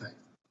કોપી થાય.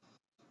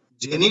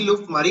 જેની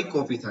લૂપ મારી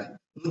કોપી થાય.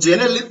 હું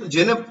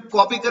જેને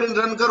કોપી કરીને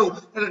રન કરું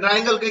એટલે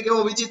ટ્રાયંગલ કઈક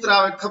એવો વિચિત્ર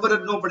આવે ખબર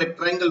જ ન પડે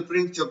ટ્રાયંગલ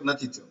પ્રિન્ટ થયો કે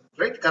નથી થયો.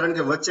 રાઈટ, કારણ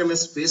કે વચ્ચે મેં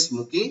સ્પેસ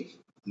મૂકી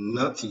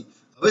નથી.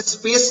 હવે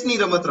સ્પેસ ની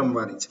રમત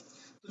રમવાની છે.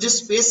 તો જે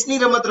સ્પેસ ની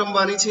રમત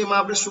રમવાની છે એમાં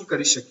આપણે શું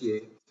કરી શકીએ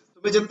તો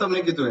મેં જેમ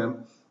તમને કીધું એમ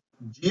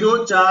 0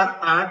 4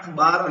 8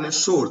 12 અને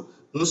 16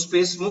 હું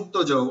સ્પેસ મૂકતો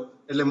જાઉં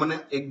એટલે મને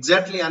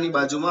એક્ઝેક્ટલી આની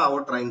બાજુમાં આવો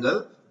ટ્રાયંગલ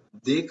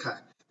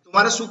દેખાય. તો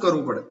મારે શું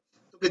કરવું પડે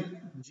તો કે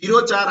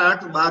 0 4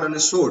 8 12 અને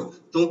 16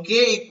 તો હું k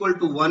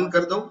 = 1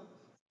 કરી દઉં,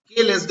 k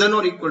 <=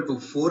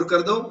 4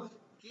 કરી દઉં,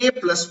 k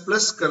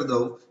 ++ કરી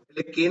દઉં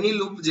એટલે k ની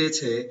લૂપ જે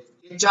છે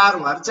એ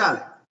 4 વાર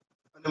ચાલે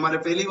અને મારે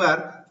પહેલી વાર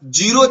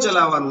 0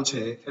 ચલાવવાનું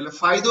છે. એટલે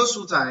ફાયદો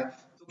શું થાય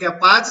તો કે આ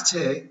 5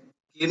 છે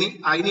k ની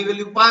i ની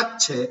વેલ્યુ 5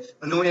 છે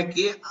અને હું k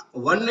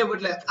 1 ને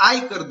બદલે i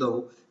કરી દઉં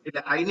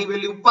એટલે i ની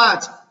value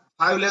 5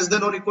 5 less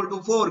than or equal to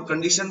 4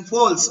 condition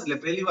false એટલે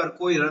પહેલી વાર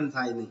કોઈ રન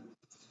થાય નહીં.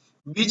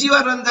 બીજી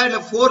વાર રન થાય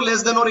એટલે 4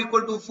 less than or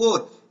equal to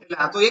 4 એટલે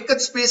આ તો એક જ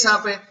સ્પેસ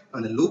આપે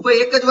અને લૂપ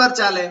એક જ વાર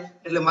ચાલે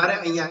એટલે મારે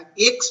અહીંયા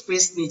એક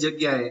સ્પેસ ની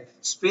જગ્યાએ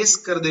સ્પેસ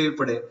કરી દેવી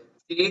પડે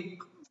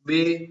 1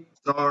 2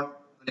 3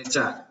 અને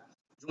 4.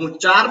 જો હું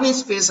 4 ની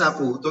સ્પેસ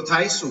આપું તો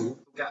થાય શું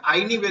કે i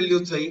ની વેલ્યુ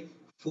થઈ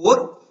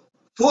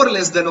 4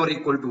 less than or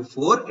equal to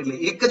 4 એટલે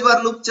એક જ વાર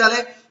લૂપ ચાલે,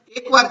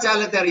 એક વાર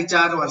ચાલે ત્યારે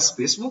 4 વાર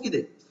સ્પેસ મૂકી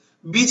દે,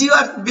 બીજી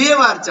વાર 2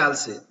 વાર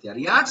ચાલશે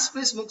ત્યારે 8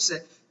 સ્પેસ મૂકશે,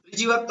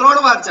 ત્રીજી વાર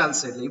 3 વાર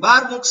ચાલશે એટલે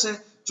 12 મૂકશે,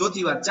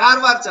 ચોથી વાર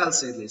 4 વાર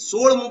ચાલશે એટલે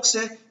 16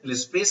 મૂકશે એટલે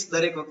સ્પેસ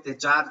દરેક વખતે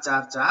 4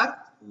 4 4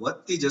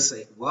 વધતી જશે.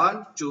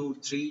 1 2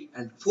 3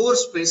 and 4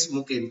 સ્પેસ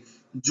મૂકીને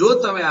જો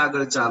તમે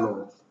આગળ ચાલો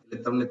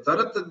એટલે તમને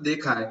તરત જ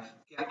દેખાય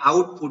કે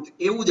આઉટપુટ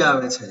એવું જ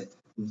આવે છે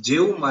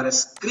જેવું મારે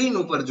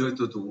સ્ક્રીન ઉપર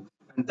જોઈતું હતું.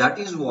 and that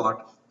is what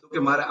તો કે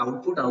મારે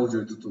આઉટપુટ આવું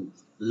જોઈતું હતું.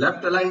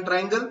 Left align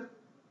triangle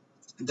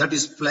that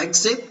is flag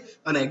shape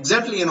અને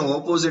એક્ઝેક્ટલી એનો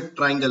ઓપોઝિટ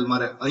ટ્રાયેંગલ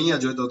મારે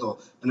અહીંયા જોઈતો હતો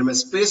અને મેં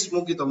સ્પેસ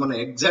મૂકી તો મને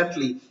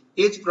એક્ઝેક્ટલી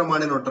એ જ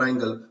પ્રમાણેનો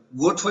ટ્રાયેંગલ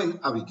ગોઠવાઈને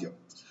આવી ગયો.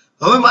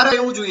 હવે મારે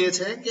એવું જોઈએ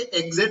છે કે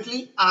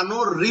એક્ઝેક્ટલી આનો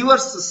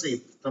રિવર્સ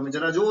શેપ તમે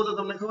જરા જુઓ તો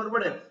તમને ખબર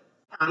પડે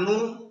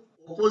આનું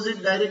ઓપોઝિટ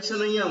ડાયરેક્શન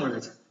અહીંયા મળે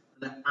છે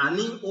અને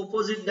આની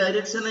ઓપોઝિટ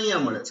ડાયરેક્શન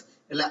અહીંયા મળે છે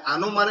એટલે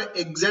આનો મારે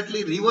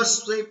એક્ઝેક્ટલી રિવર્સ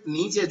શેપ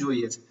નીચે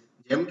જોઈએ છે.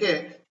 જેમ કે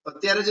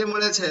અત્યારે જે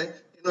મળે છે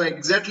એનો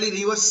એક્ઝેક્ટલી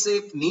રિવર્સ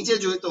શેપ નીચે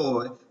જોઈતો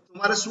હોય તો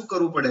મારે શું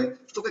કરવું પડે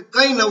તો કે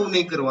કંઈ નવું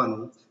નહીં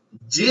કરવાનું,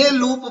 જે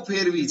લૂપ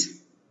ફેરવી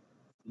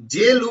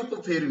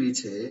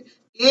છે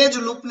એ જ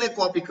લૂપને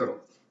કોપી કરો,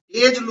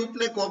 એ જ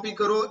લૂપને કોપી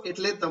કરો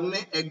એટલે તમને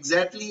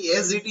એક્ઝેક્ટલી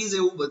એઝ ઇટ ઇઝ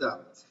એવું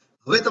બતાવે.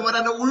 હવે તમારે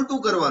આને ઉલટું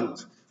કરવાનું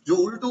છે. જો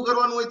ઉલટું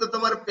કરવાનું હોય તો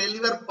તમારે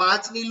પહેલી વાર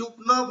 5 ની લૂપ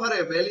ન ફરે,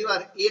 પહેલી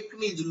વાર 1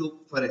 ની જ લૂપ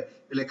ફરે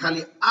એટલે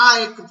ખાલી આ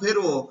એક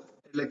ફેરવો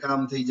એટલે કામ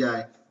થઈ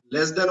જાય.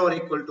 Less than or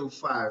equal to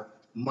 5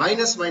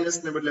 minus minus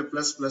ને બદલે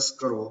પ્લસ પ્લસ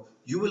કરો,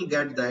 you will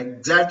get the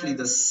exactly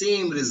the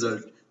same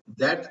result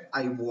that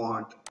I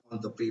want on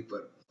the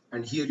paper.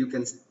 And here you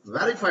can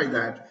verify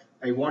that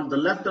I want the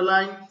left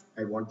align,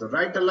 I want the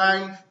right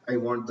align, I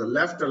want the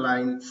left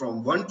align from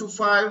 1 to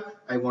 5,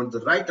 I want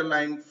the right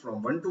align from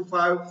 1 to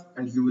 5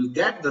 and you will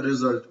get the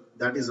result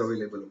that is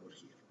available over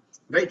here.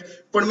 Right?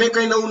 પણ મેં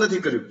કંઈ નવું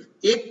નથી કર્યું.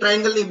 એક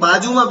triangle ની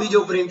બાજુમાં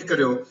બીજો પ્રિન્ટ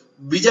કર્યો,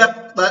 બીજા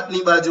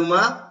ની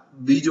બાજુમાં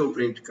બીજો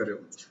પ્રિન્ટ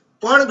કર્યો.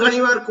 પણ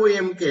ઘણીવાર કોઈ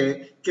એમ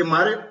કે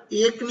મારે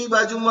એકની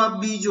બાજુમાં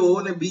બીજો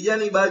અને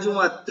બીજાની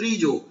બાજુમાં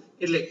ત્રીજો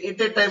એટલે એટ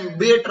એ ટાઈમ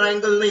બે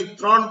ટ્રાયેંગલ નહીં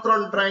 3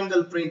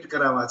 ટ્રાયેંગલ પ્રિન્ટ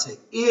કરાવવા છે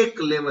એક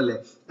લેવલે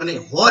અને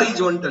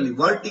હોરિઝોન્ટલી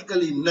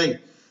વર્ટિકલી નહીં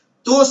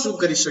તો શું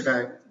કરી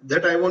શકાય?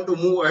 that I want to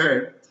move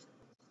ahead.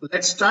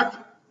 Let's start.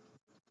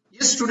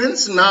 Yes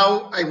students, now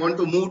I want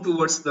to move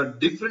towards the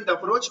different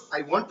approach.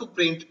 I want to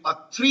print a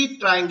 3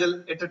 triangle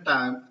at a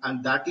time and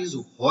that is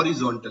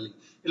horizontally.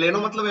 એટલે એનો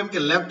મતલબ એમ કે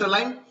left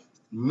align,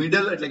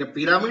 middle એટલે કે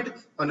pyramid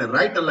અને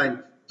right align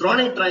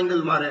ત્રણેય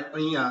triangle મારે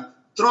અહીંયા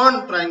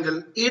 3 ટ્રાયેંગલ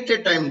એટ એ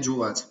ટાઈમ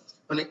જોવા છે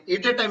અને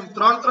એટ એ ટાઈમ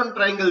 3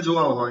 ટ્રાયેંગલ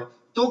જોવા હોય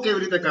તો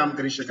કેવી રીતે કામ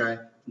કરી શકાય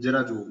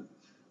જરા જુઓ.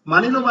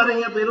 માની લો મારે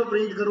અહીંયા પહેલો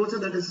પ્રિન્ટ કરવો છે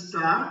that is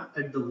star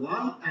at the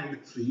 1 and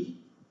 3.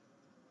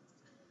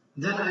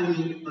 Then I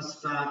need a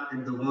star at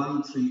the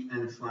 1 3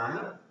 and 5,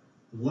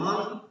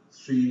 1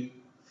 3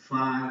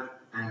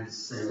 5 and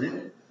 7.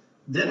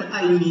 Then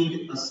I need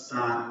a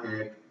star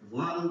at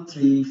 1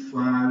 3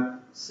 5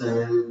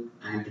 7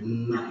 and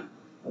 9.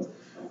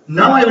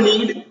 Now I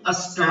need a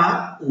star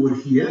over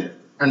here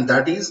and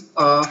that is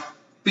a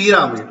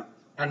pyramid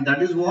and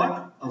that is what?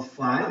 A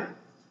 5.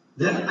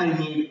 Then I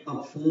need a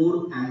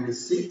 4 and a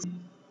 6.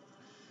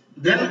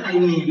 Then I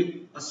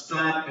need a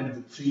star at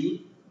the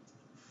 3,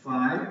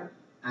 5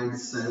 and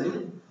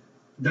 7.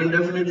 Then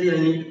definitely I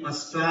need a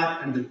star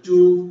at the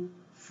 2,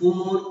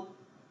 4,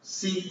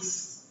 6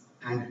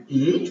 and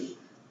 8.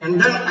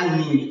 And then I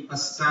need a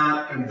star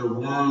at the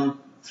 1,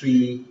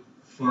 3,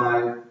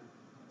 5,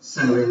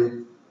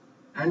 7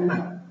 and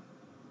 9.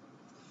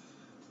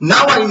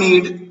 Now I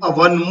need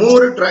one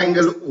more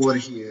triangle over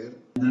here.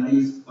 That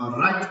is a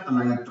right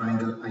aligned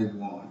triangle I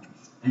want.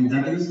 And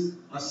that is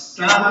a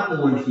star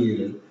over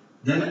here.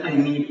 Then I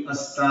need a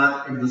star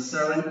at the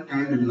 7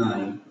 and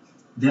 9.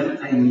 Then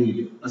I need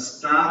a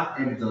star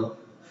at the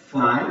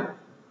 5,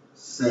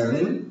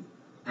 7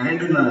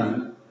 and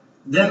 9.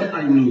 Then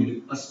I need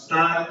a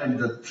star at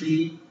the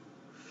 3,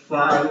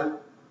 5,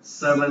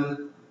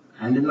 7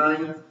 and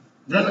 9.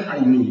 Then I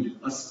need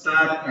a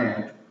star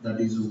at that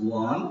is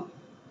 1,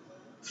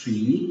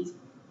 3,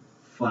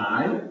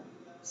 5,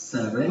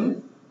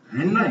 7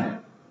 and 9.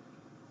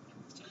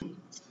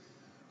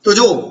 તો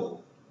જો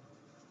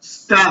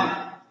star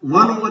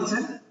 1 ઉપર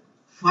છે,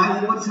 5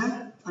 ઉપર છે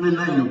અને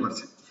 9 ઉપર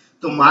છે.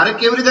 તો મારે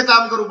કેવી રીતે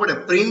કામ કરવું પડે?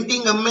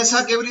 પ્રિન્ટિંગ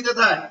હંમેશા કેવી રીતે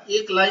થાય?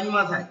 એક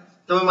લાઈનમાં થાય.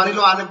 તમે માની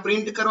લો આને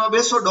પ્રિન્ટ કરવા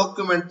બેસો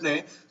ડોક્યુમેન્ટને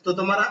તો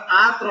તમારા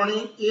આ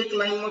ત્રણેય એક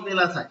લાઈનમાં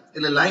પહેલા થાય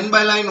એટલે લાઈન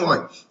બાય લાઈન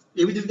હોય.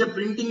 એવી જ રીતે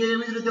પ્રિન્ટિંગ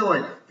એવી જ રીતે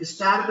હોય કે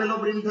સ્ટાર પહેલો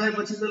પ્રિન્ટ થાય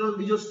પછી પેલો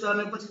બીજો સ્ટાર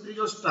ને પછી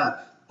ત્રીજો સ્ટાર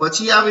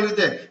પછી આવી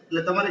રીતે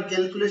એટલે તમારે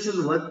કેલ્ક્યુલેશન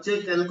વચ્ચે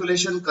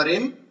કેલ્ક્યુલેશન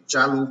કરીને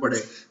ચાલવું પડે.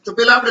 તો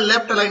પહેલા આપણે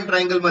લેફ્ટ અલાઇન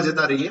ટ્રાયેંગલ માં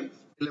જતા રહીએ.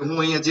 એટલે હું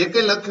અહીંયા જે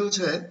કંઈ લખ્યું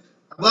છે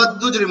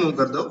બધું જ રિમૂવ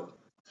કરી દઉં.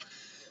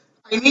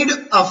 I need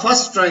a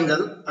first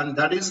triangle and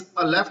that is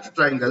a left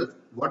triangle.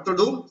 What to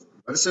do?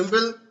 Very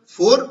simple.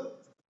 For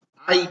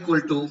I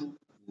equal to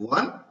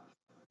 1,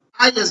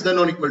 I less than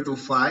or equal to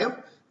 5,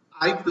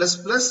 I plus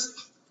plus.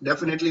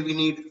 Definitely we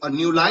need a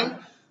new line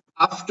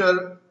after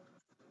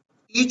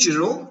each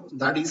row,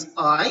 that is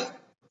I.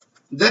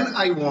 Then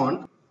I want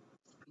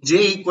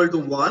j equal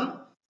to 1,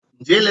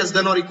 j less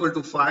than or equal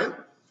to 5,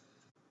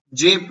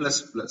 j plus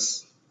plus.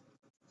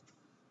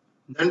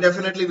 Then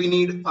definitely we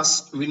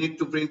need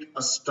to print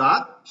a star.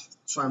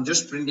 So I'm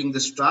just printing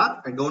the star.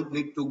 I don't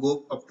need to go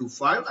up to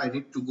 5. I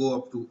need to go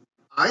up to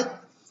I.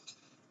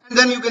 And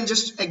then you can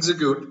just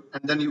execute,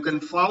 and then you can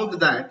found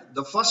that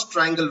the first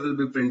triangle will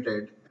be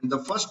printed, and the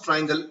first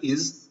triangle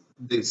is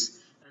this,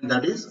 and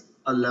that is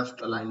a left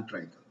aligned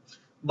triangle.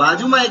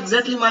 બાજુમાં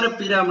exactly મારે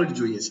pyramid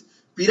જોઈએ છે.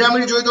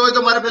 Pyramid જોઈતો હોય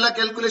તો મારે પહેલા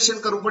calculation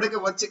કરવું પડે કે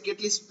વચ્ચે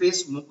કેટલી સ્પેસ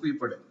મૂકવી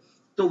પડે.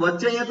 તો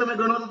વચ્ચે અહીંયા તમે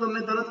ગણો તો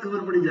તમને તરત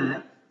ખબર પડી જાય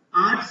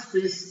 8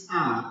 સ્પેસ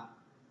આ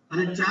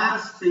અને 4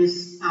 સ્પેસ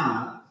આ,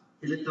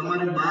 એટલે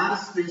તમારે 12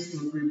 સ્પેસ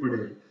મૂકવી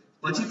પડે.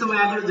 પછી તમે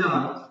આગળ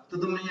જાઓ તો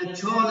તમને અહીંયા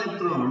 6 અને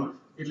 3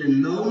 એટલે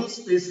 9 ની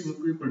સ્પેસ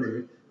મૂકવી પડે.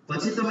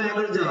 પછી તમે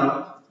આગળ જાઓ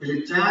એટલે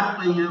 4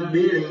 અહીંયા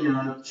 2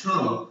 અહીંયા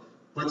 6,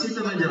 પછી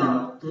તમે જાઓ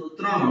તો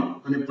 3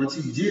 અને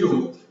પછી 0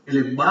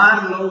 એટલે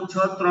 12 9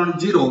 6 3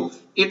 0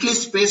 એટલી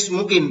સ્પેસ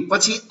મૂકીને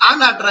પછી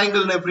આના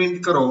ટ્રાયેંગલ ને પ્રિન્ટ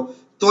કરો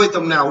તોય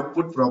તમને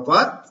આઉટપુટ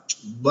પ્રોપર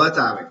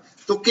બતાવે.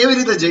 તો કેવી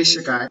રીતે જઈ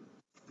શકાય?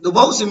 તો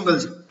બહુ સિમ્પલ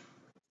છે.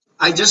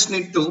 I just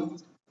need to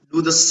do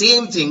the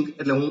same thing.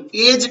 એટલે હું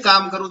એ જ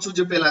કામ કરું છું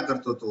જે પહેલા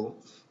કરતો હતો.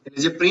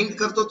 એટલે જે પ્રિન્ટ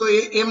કરતો હતો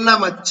એ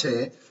એમનામ જ છે,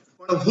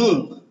 પણ હું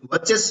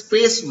વચ્ચે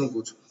સ્પેસ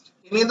મૂકું છું.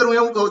 એની અંદર હું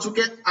એવું કહું છું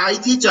કે I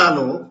થી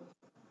ચાલો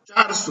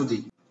 4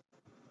 સુધી,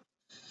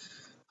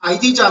 I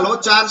થી ચાલો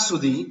 4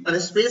 સુધી, અને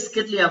સ્પેસ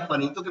કેટલી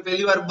આપવાની? તો કે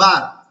પહેલી વાર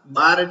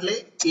 12 એટલે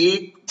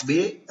 1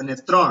 2 અને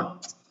 3,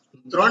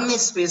 3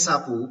 ની સ્પેસ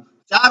આપું.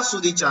 4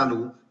 સુધી ચાલુ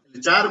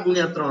એટલે 4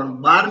 ગુણ્યા 3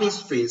 12 ની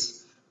સ્પેસ.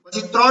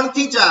 પછી 3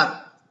 થી 4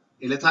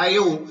 એટલે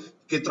થાય એવું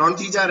કે 3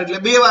 થી 4 એટલે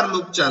 2 વાર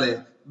લૂપ ચાલે,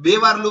 2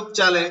 વાર લૂપ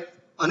ચાલે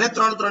અને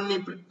 3 3 ની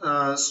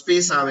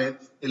સ્પેસ આવે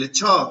એટલે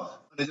 6,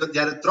 અને જો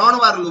જ્યારે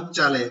 3 વાર લૂપ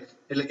ચાલે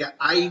એટલે કે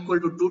I equal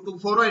to 2 to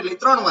 4 હોય એટલે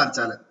 3 વાર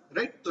ચાલે,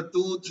 રાઈટ? તો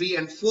 2 3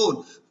 and 4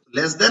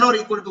 less than or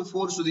equal to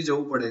 4 સુધી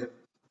જવું પડે.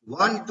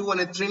 1 2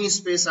 અને 3 ની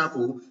સ્પેસ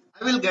આપું,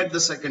 I will get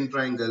the second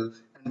triangle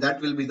and that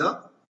will be the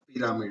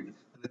pyramid.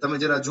 અને તમે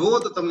જરા જોવો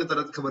તો તમને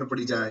તરત ખબર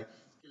પડી જાય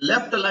કે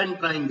લેફ્ટ અલાઇન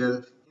ટ્રાયેંગલ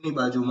એની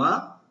બાજુમાં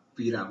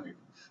પિરામિડ.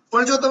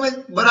 પણ જો તમે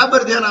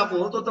બરાબર ધ્યાન આપો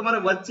તો તમારે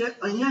વચ્ચે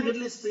અહીંયા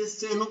કેટલી સ્પેસ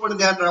છે એનું પણ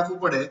ધ્યાન રાખવું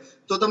પડે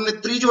તો તમને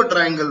ત્રીજો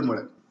ટ્રાયેંગલ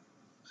મળે.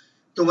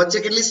 તો વચ્ચે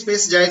કેટલી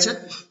સ્પેસ જાય છે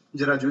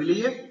જરા જોઈ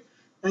લઈએ.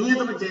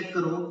 અહીંયા તમે ચેક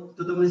કરો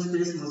તો તમને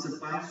સ્પેસ મળશે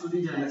 5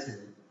 સુધી જાય છે,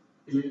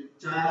 એટલે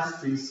 4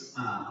 સ્પેસ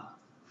આ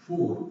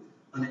 4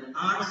 અને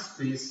 8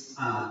 સ્પેસ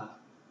આ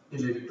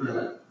એટલે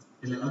 12,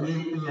 એટલે અગેન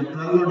અહીંયા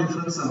 12 નો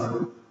ડિફરન્સ આવ્યો.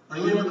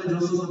 અહીંયા તમે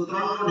જોશો તો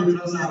 3 નો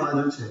ડિફરન્સ આ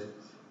બાજુ છે,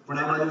 પણ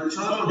આ બાજુ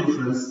 6 નો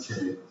ડિફરન્સ છે,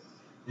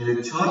 એટલે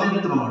 6 ને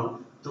 3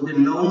 તો કે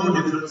 9 નો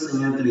ડિફરન્સ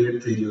અહીંયા ક્રિએટ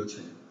થઈ ગયો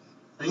છે.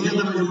 અહીંયા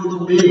તમે જુઓ તો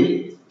 2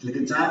 એટલે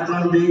કે 4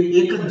 3 2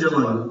 એક જ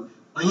જવાનું.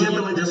 અહીંયા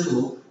તમે જશો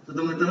તો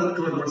તમને તરત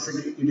ખબર પડશે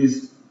કે ઇટ ઇઝ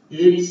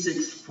 8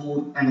 6 4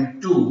 and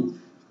 2,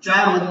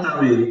 4 વત્તા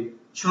 2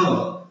 6,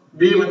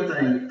 2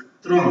 વત્તા 1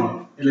 3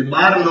 એટલે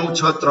 12 9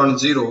 6 3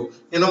 0.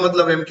 એનો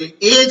મતલબ એમ કે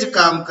એ જ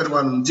કામ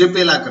કરવાનું જે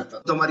પહેલા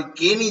કરતા. તમારી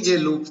કે ની જે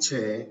લૂપ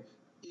છે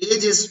એ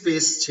જે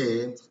સ્પેસ છે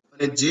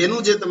અને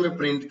જેનું જે તમે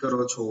પ્રિન્ટ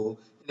કરો છો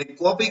એને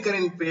કોપી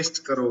કરીને પેસ્ટ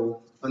કરો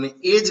અને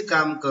એ જ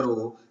કામ કરો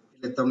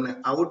એટલે તમને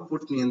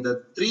આઉટપુટ ની અંદર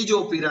ત્રીજો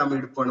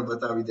પિરામિડ પણ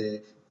બતાવી દે.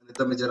 અને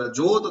તમે જરા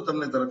જોવો તો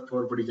તમને તરત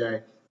ખબર પડી જાય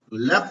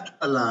લેફ્ટ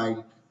અલાઇન,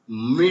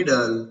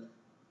 મિડલ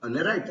અને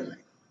રાઈટ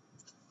અલાઇન.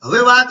 હવે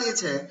વાત એ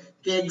છે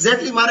કે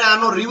એક્ઝેક્ટલી મારે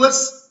આનો રિવર્સ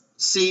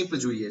શેપ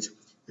જોઈએ છે.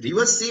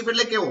 રિવર્સ શેપ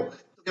એટલે કેવો?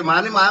 તો કે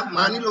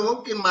માની લો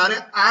કે મારે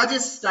આ જે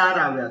સ્ટાર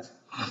આવ્યા છે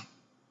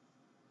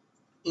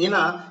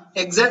એના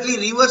એક્ઝેક્ટલી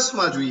રિવર્સ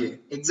માં જોઈએ.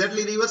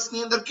 એક્ઝેક્ટલી રિવર્સ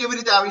ની અંદર કેવી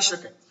રીતે આવી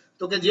શકે?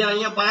 તો કે જે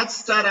અહીંયા 5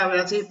 સ્ટાર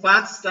આવ્યા છે એ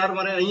 5 સ્ટાર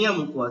મારે અહીંયા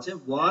મૂકવા છે.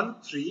 1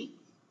 3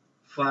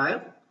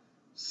 5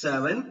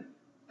 7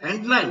 and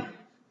 9.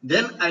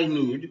 Then I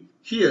need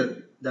here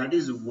that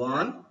is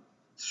 1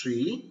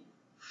 3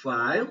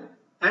 5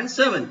 and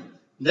 7.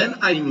 Then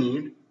I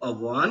need a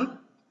 1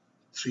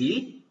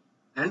 3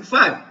 and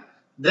 5.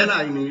 Then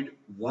I need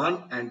 1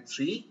 and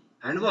 3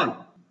 and 1.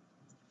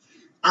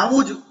 આવું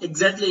જ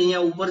એક્ઝેક્ટલી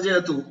અહીંયા ઉપર જે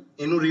હતું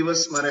એનું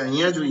રિવર્સ મારે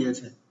અહીંયા જોઈએ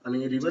છે, અને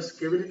એ રિવર્સ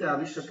કેવી રીતે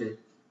આવી શકે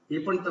એ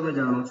પણ તમે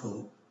જાણો છો.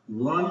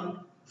 1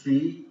 3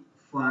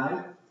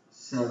 5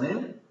 7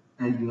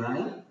 and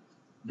 9.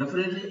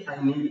 Definitely I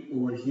need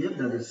over here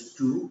that is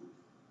 2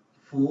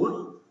 4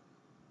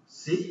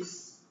 6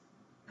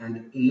 and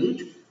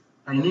 8.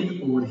 I need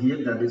over here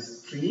that is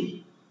 3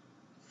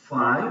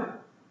 5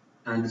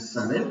 and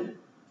 7.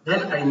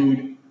 Then I need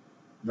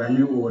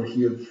value over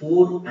here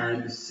 4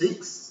 and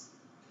 6,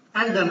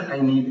 and then I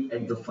need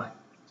at the 5,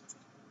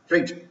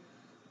 right?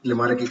 એટલે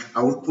મારે કંઈક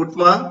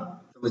આઉટપુટમાં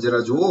તમે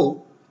જરા જુઓ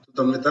તો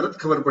તમને તરત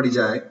ખબર પડી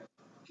જાય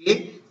કે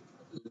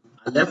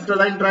લેફ્ટ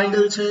અલાઇન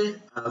ટ્રાયેંગલ છે,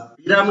 આ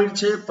પિરામિડ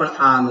છે, પણ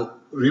આનો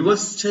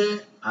રિવર્સ છે,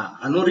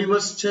 આનો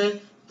રિવર્સ છે,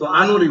 તો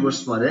આનો રિવર્સ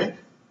મારે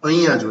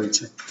અહીંયા જોઈએ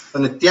છે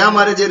અને ત્યાં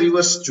મારે જે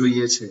રિવર્સ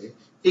જોઈએ છે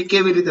એ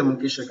કેવી રીતે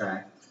મૂકી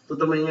શકાય? તો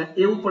તમે અહીંયા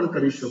એવું પણ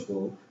કરી શકો,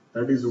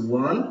 that is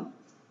 1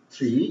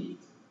 3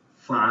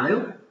 5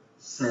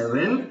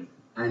 7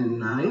 and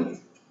 9,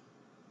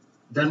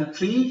 then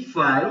 3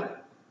 5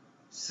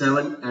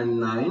 7 and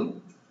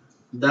 9,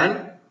 then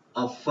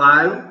a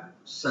 5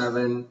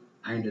 7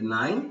 and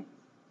 9,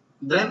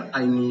 then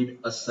I need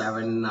a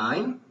 7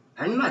 9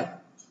 and 9,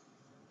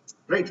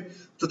 right?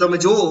 તો તમે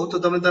જો તો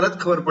તમને તરત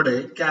ખબર પડે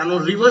કે આનો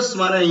રિવર્સ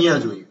મારે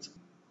અહીંયા જોઈએ છે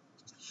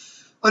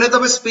અને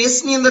તમે સ્પેસ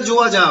ની અંદર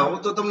જોવા જાઓ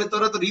તો તમને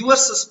તરત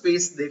રિવર્સ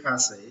સ્પેસ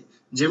દેખાશે,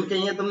 જેમ કે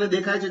અહીંયા તમને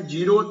દેખાય છે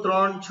 0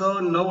 3 6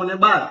 9 અને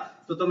 12,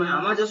 તો તમે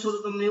આમાં જશો તો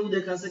તમને એવું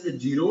દેખાશે કે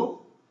 0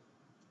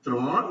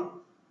 3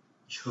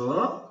 6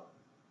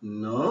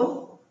 9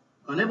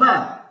 અને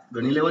 12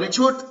 ગણી લેવાની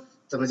છૂટ.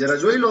 તમે જરા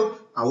જોઈ લો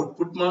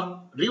આઉટપુટમાં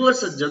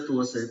રિવર્સ જ જતું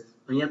હશે.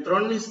 અહીંયા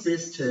 3 ની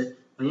સ્પેસ છે,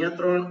 અહીંયા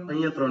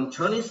 3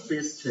 6 ની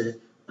સ્પેસ છે,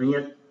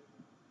 અહીંયા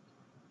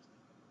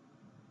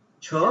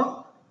 6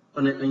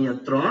 અને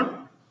અહીંયા 3,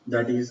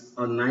 that is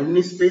a 9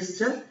 ની સ્પેસ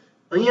છે.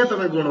 અહીંયા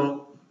તમે ગણો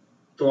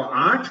તો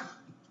 8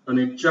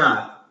 અને 4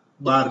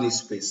 12 ની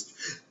સ્પેસ,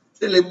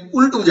 એટલે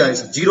ઉલટું જાય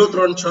છે 0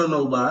 3 6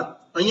 9 12.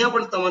 અહીંયા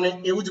પણ તમને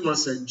એવું જ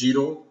મળશે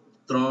 0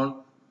 3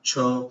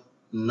 6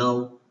 9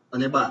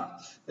 અને 12,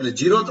 એટલે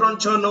 0 3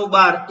 6 9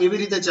 12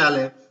 એવી રીતે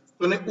ચાલે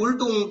અને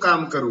ઉલટું હું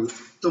કામ કરું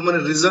તો મને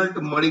રિઝલ્ટ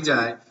મળી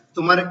જાય. તો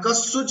મારે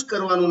કશું જ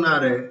કરવાનું ના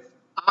રહે,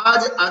 આ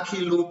જ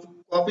આખી લૂપ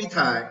કોપી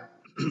થાય.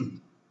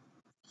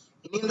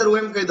 એની અંદર હું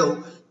એમ કહી દઉં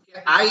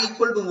કે I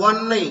equal to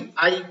 1 નહીં,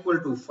 I equal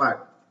to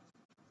 5,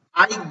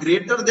 I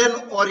greater than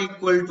or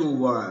equal to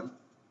 1,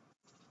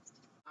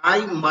 I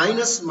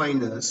minus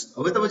minus.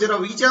 હવે તમે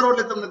જરા વિચારો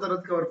એટલે તમને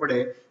તરત ખબર પડે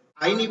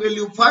I ની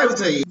વેલ્યુ 5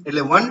 થઈ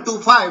એટલે 1 to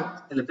 5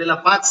 એટલે પહેલા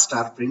 5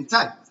 સ્ટાર પ્રિન્ટ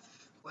થાય,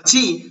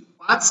 પછી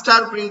 5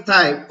 સ્ટાર પ્રિન્ટ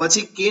થાય,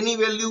 પછી k ની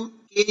value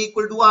k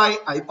equal to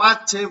I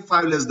 5 છે,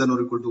 5 less than or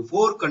equal to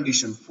 4,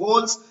 condition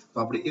false. તો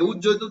આપણે એવું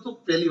જ જોઈતું હતું,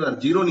 પહેલી વાર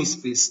 0 ની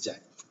સ્પેસ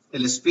જાય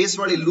એટલે સ્પેસ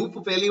વાળી લૂપ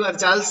પહેલી વાર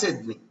ચાલશે જ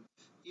નહીં.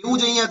 એવું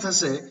જ અહીંયા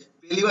થશે,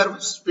 પહેલી વાર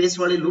સ્પેસ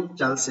વાળી લૂપ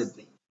ચાલશે જ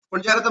નહીં.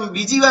 પણ જ્યારે તમે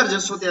બીજી વાર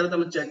જશો ત્યારે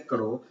તમે ચેક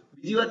કરો,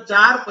 બીજી વાર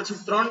 4 પછી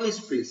 3 ની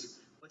સ્પેસ,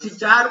 પછી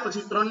 4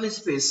 પછી 3 ની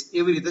સ્પેસ,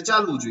 એવી રીતે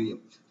ચાલવું જોઈએ.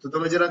 તો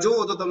તમે જરા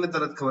જોવો તો તમને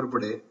તરત ખબર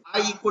પડે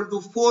I equal to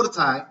 4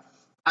 થાય,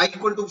 I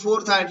equal to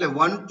 4 થાય એટલે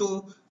 1 2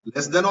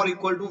 less than or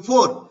equal to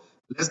 4,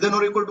 less than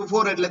or equal to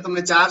 4 એટલે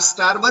તમને 4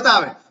 સ્ટાર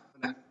બતાવે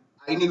અને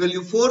I ની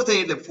વેલ્યુ 4 થઈ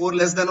એટલે 4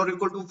 less than or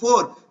equal to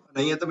 4 અને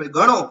અહીંયા તમે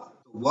ગણો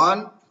તો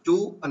 1 2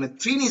 અને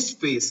 3 ની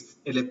સ્પેસ,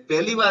 એટલે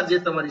પહેલી વાર જે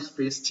તમારી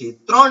સ્પેસ છે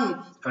 3,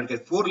 કારણ કે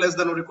 4 less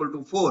than or equal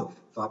to 4,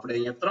 તો આપણે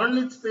અહીંયા 3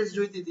 ની સ્પેસ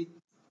જોઈતી હતી.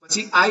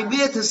 પછી I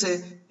 2 થશે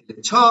એટલે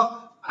 6,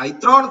 I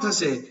 3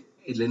 થશે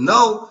એટલે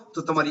 9, તો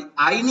તમારી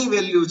I ની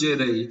વેલ્યુ જે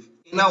રહી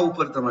એના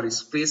ઉપર તમારી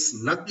સ્પેસ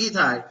નક્કી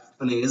થાય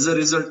અને એઝ અ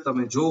રિઝલ્ટ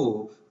તમે જોવો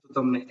તો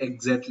તમને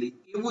એક્ઝેક્ટલી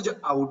એવું જ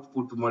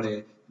આઉટપુટ મળે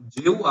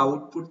જેવું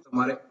આઉટપુટ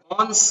તમારે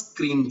ઓન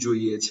સ્ક્રીન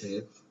જોઈએ છે.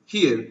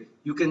 Here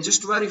you can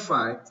just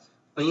verify.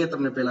 અહીંયા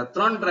તમને પહેલા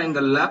 3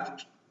 triangle left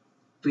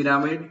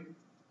pyramid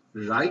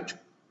right,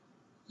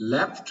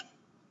 left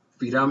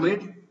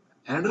pyramid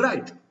and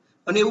right,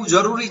 અને એવું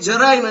જરૂરી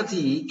જરાય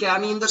નથી કે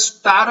આની અંદર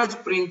સ્ટાર જ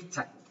પ્રિન્ટ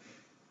થાય,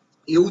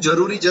 એવું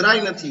જરૂરી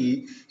જરાય નથી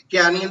કે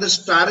આની અંદર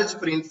સ્ટાર જ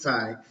પ્રિન્ટ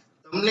થાય.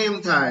 તમને એમ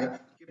થાય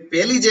કે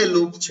પહેલી જે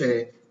લૂપ છે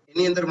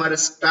એની અંદર મારે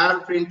સ્ટાર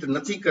પ્રિન્ટ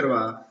નથી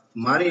કરવા,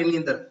 મારે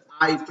એની અંદર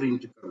I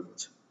પ્રિન્ટ કરવો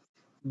છે.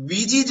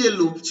 બીજી જે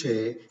લૂપ છે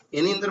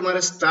એની અંદર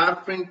મારે સ્ટાર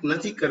પ્રિન્ટ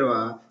નથી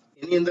કરવા,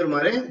 એની અંદર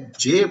મારે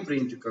જે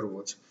પ્રિન્ટ કરવો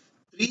છે.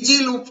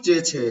 ત્રીજી લૂપ જે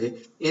છે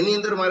એની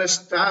અંદર મારે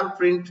સ્ટાર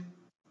પ્રિન્ટ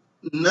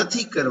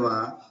નથી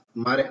કરવા,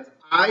 મારે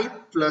I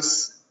પ્લસ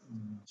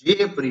જે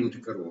પ્રિન્ટ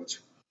કરવો છે.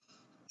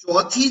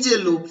 ચોથી જે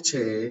લૂપ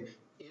છે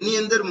એની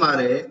અંદર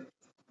મારે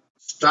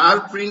સ્ટાર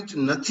પ્રિન્ટ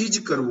નથી જ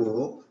કરવો,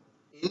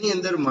 એની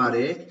અંદર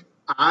મારે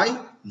I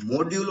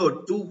મોડ્યુલો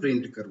 2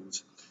 પ્રિન્ટ કરવું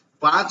છે.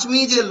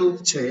 પાંચમી જે લૂપ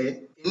છે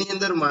એની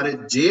અંદર મારે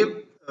જે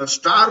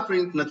સ્ટાર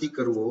પ્રિન્ટ નથી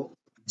કરવો,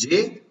 જે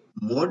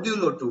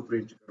મોડ્યુલો 2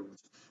 પ્રિન્ટ કરવું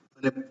છે.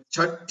 અને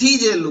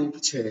છઠ્ઠી જે લૂપ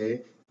છે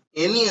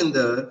એની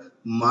અંદર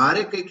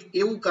મારે કંઈક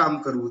એવું કામ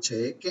કરવું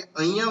છે કે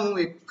અહીંયા હું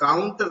એક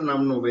કાઉન્ટર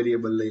નામનો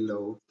વેરિયેબલ લઈ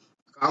લઉં,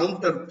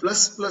 કાઉન્ટર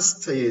પ્લસ પ્લસ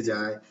થઈ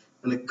જાય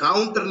અને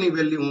કાઉન્ટર ની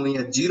વેલ્યુ હું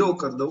અહીંયા 0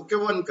 કરી દઉં કે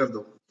 1 કરી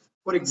દઉં.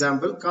 For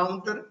example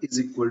counter is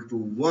equal to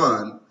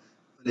 1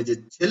 અને જે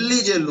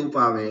છેલ્લી જે લૂપ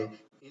આવે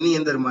એની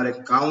અંદર મારે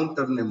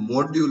કાઉન્ટર ને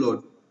મોડ્યુલો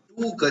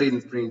 2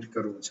 કરીને પ્રિન્ટ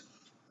કરવું છે.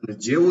 અને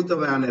જેવું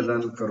તમે આને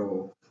રન કરો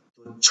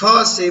તો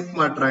 6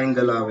 શેપમાં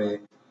ટ્રાયેંગલ આવે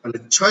અને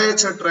 6 એ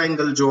 6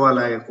 ટ્રાયેંગલ જોવા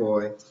લાયક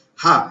હોય.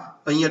 હા,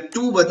 અહીંયા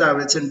 2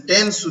 બતાવે છે અને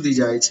 10 સુધી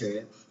જાય છે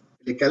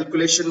એટલે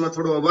કેલ્ક્યુલેશનમાં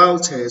થોડો અભાવ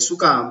છે. શું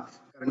કામ?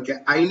 કારણ કે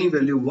I ની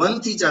વેલ્યુ 1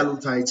 થી ચાલુ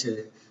થાય છે,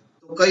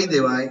 તો કહી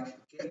દેવાય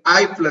કે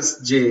I પ્લસ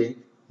જે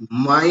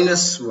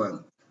 -1.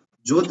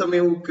 જો તમે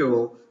એવું કહો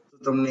તો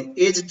તમને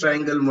એ જ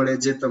ટ્રાયંગલ મળે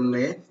જે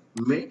તમને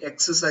મેં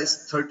એક્સરસાઇઝ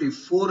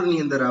 34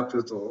 ની અંદર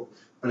આપ્યો હતો.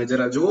 અને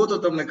જરા જુઓ તો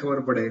તમને ખબર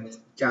પડે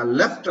કે આ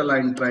લેફ્ટ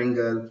અલાઇન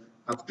ટ્રાયંગલ,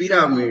 આ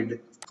પિરામિડ,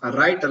 આ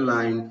રાઈટ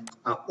અલાઇન,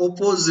 આ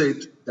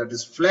opposite that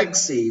is flag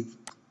shape,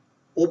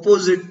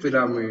 opposite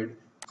pyramid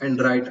and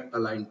right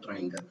align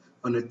triangle.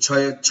 અને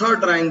 6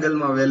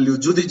 ટ્રાયંગલમાં વેલ્યુ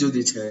જુદી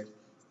જુદી છે.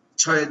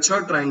 6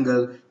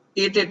 triangle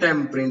at A time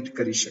print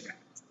કરી શકાય.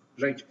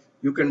 Right,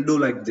 you can do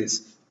like this.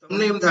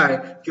 તમને એમ થાય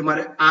કે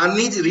મારે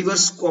આની જ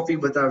રિવર્સ કોપી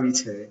બતાવી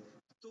છે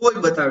તોય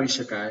બતાવી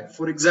શકાય.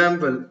 For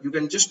example, you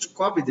can just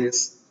copy this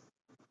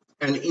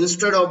and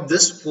instead of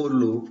this for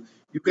loop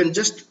you can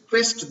just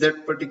paste that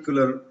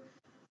particular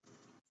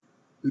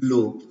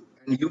loop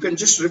and you can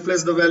just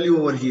replace the value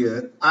over here.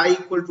 I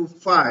equal to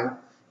 5,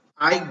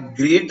 I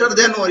greater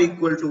than or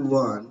equal to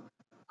 1,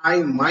 I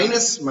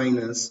minus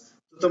minus.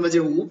 તો તમે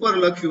જે ઉપર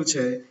લખ્યું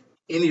છે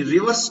એની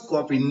reverse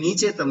copy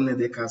નીચે તમને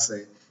દેખાશે.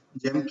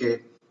 જેમ કે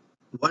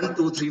 1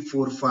 2 3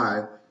 4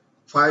 5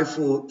 5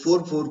 4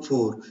 4 4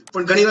 4.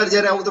 પણ ઘણીવાર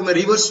જ્યારે આવું તમે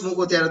રિવર્સ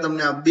મૂકો ત્યારે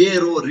તમને આ બે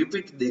રો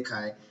રિપીટ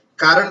દેખાય.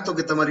 કારણ તો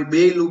કે તમારી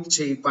બે લૂપ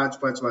છે એ 5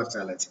 વાર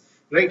ચાલે છે.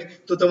 રાઈટ,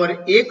 તો તમારે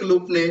એક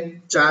લૂપને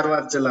 4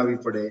 વાર ચલાવવી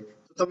પડે.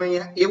 તો તમે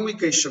અહીંયા એવું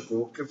કહી શકો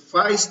કે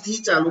 5 થી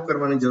ચાલુ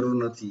કરવાની જરૂર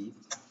નથી,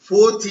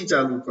 4 થી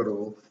ચાલુ કરો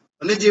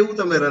અને જેવું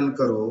તમે રન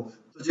કરો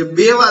તો જે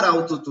બે વાર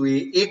આવતું હતું એ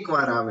એક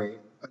વાર આવે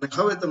અને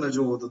હવે તમે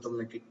જુઓ તો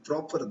તમને કંઈક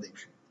પ્રોપર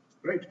દેખાય.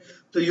 રાઈટ,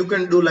 તો you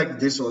can do like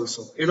this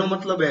also. એનો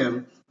મતલબ એમ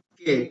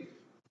કે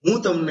હું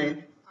તમને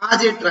આ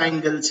જે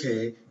ટ્રાયંગલ છે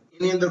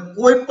એની અંદર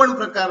કોઈ પણ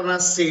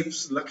પ્રકારના શેપ્સ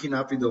લખીને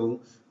આપી દઉં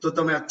તો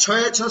તમે આ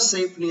 6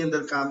 શેપ ની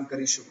અંદર કામ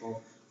કરી શકો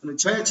અને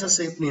 6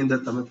 શેપ ની અંદર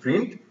તમે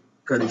પ્રિન્ટ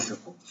કરી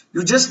શકો.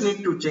 You just need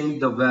to change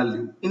the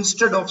value.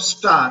 Instead of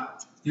star,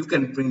 you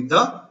can print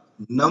the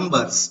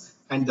numbers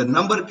and the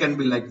number can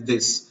be like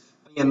this.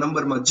 અહીંયા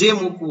નંબરમાં જે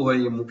મૂકવું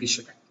હોય એ મૂકી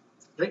શકાય.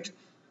 Right,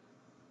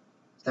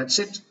 that's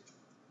it.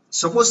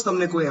 સપોઝ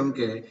તમને કોઈ એમ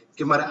કહે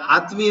કે મારે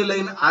આત્મીય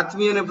લઈને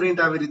આત્મીયને પ્રિન્ટ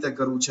આવી રીતે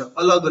કરવું છે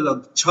અલગ અલગ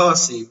 6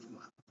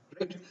 શેપમાં.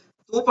 રાઈટ,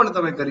 તો પણ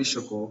તમે કરી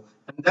શકો.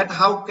 And that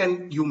how can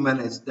you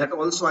manage? That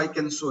also I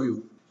can show you.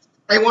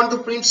 I want to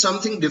print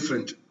something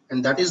different and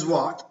that is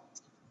what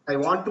I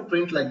want to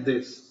print like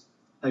this.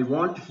 I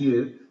want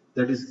here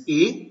that is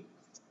A,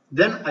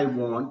 then I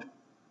want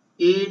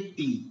AT,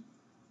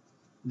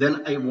 then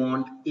I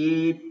want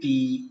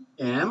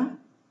ATM,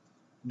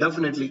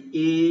 definitely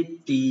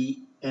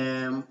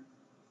ATMI,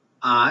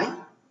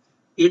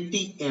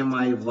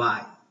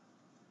 ATMIY.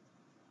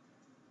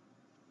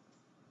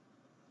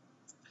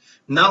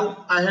 Now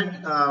I had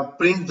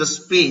print the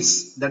space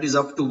that is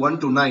up to 1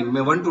 to 9.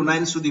 મેં 1 to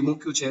 9 સુધી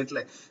મૂક્યું છે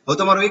એટલે હવે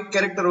તમારો એક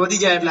character વધી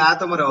જાય એટલે આ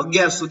તમારે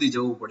 11 સુધી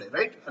જવું પડે.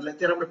 રાઈટ, એટલે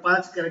અત્યારે આપણે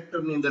 5 કેરેક્ટર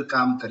ની અંદર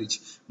કામ કરી છે.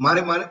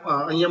 મારે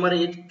અહીંયા મારે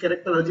એક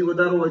કેરેક્ટર હજી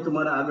વધારવું હોય તો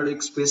મારે આગળ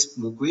એક સ્પેસ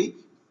મૂકવી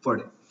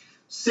પડે.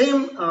 સેમ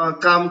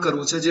કામ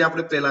કરવું છે જે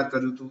આપણે પહેલા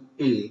કર્યું હતું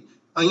એ.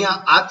 અહીંયા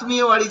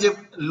આત્મીય વાળી જે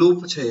લૂપ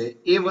છે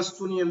એ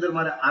વસ્તુની અંદર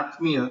મારે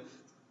આત્મીય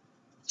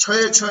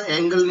 6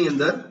 એંગલ ની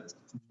અંદર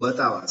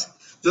બતાવવા છે.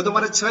 જો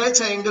તમારે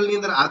 6 એંગલ ની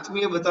અંદર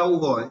આત્મીય બતાવવું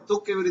હોય તો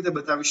કેવી રીતે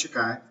બતાવી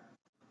શકાય?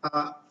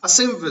 A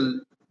simple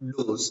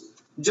dose.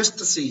 Just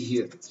see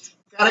here.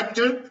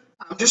 Character,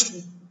 I'm just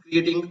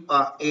creating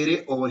an array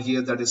over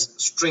here that is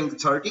string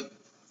 30.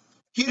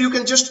 Here you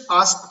can just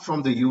ask from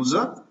the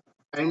user,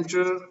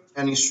 enter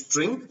any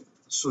string.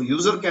 So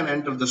user can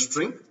enter the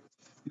string.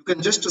 You can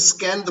just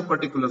scan the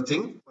particular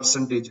thing,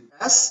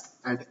 %s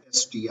and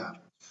str.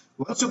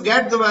 Once you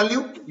get the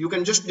value, you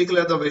can just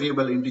declare the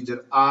variable integer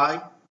I,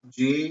 j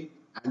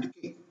and k.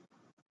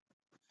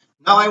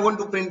 Now I want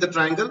to print the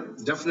triangle.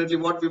 Definitely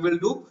what we will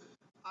do,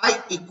 I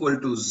equal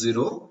to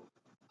 0,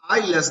 I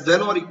less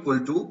than or equal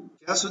to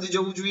ક્યાં સુધી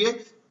જવું જોઈએ?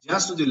 જ્યાં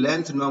સુધી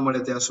length ન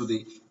મળે ત્યાં સુધી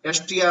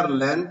str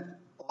length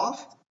of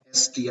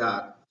str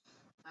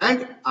and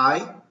I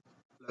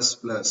plus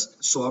plus.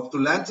 So up to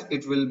length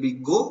it will be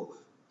go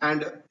and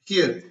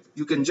here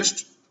you can just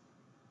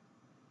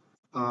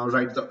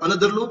write the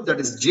another loop that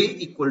is j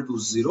equal to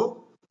 0,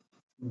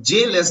 j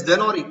less than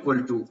or equal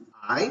to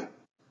I,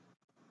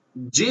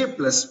 j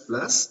plus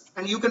plus,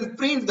 and you can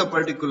print the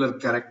particular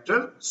character.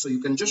 So you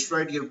can just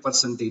write here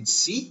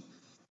 %c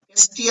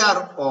str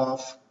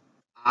of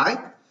I,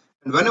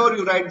 and whenever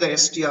you write the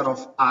str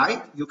of I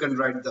you can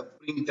write the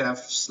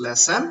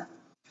printf/n.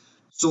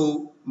 So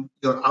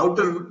your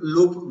outer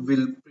loop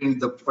will print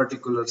the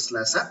particular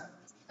 /n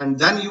and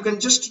then you can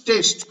just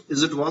test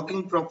is it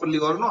working properly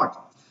or not.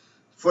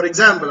 For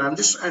example, I'm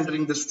just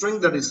entering the string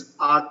that is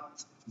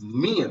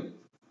atmiya.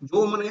 જો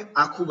મને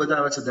આખું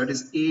બતાવે છે that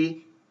is a,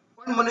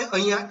 પણ મને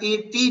અહીંયા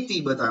ATT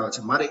બતાવે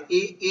છે. મારે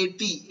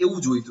AAT એવું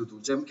જોઈતું હતું.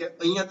 જેમ કે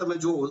અહીંયા તમે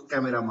જુઓ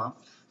કેમેરામાં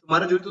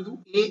મારે જોઈતું હતું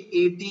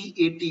AAT,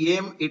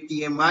 ATM,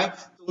 ATMI.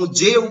 તો હું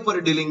J ઉપર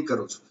ડીલિંગ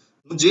કરું છું.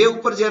 હું J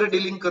ઉપર જ્યારે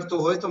ડીલિંગ કરતો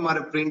હોય તો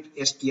મારે પ્રિન્ટ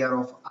str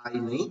of I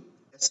નહીં,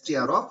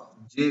 str of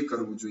J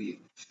કરવું જોઈએ.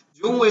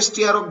 જો હું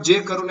str of J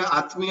કરું ને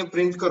આત્મીય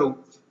પ્રિન્ટ કરું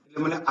એટલે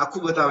મને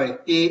આખું બતાવે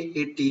A,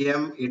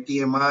 ATM,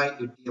 ATMI,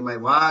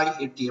 ATMIY,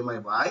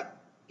 ATMIY,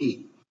 A.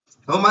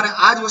 હવે મારે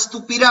આ જ વસ્તુ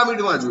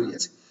પિરામિડમાં જોઈએ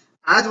છે.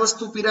 આ જ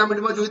વસ્તુ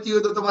પિરામિડમાં જોઈતી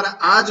હોય તો તમારે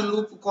આ જ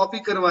લૂપ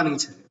કોપી કરવાની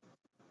છે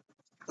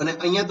અને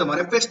અહીંયા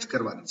તમારે પેસ્ટ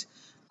કરવાની છે.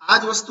 આ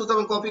જ વસ્તુ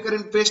તમે કોપી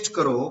કરીને પેસ્ટ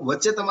કરો,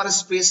 વચ્ચે તમારે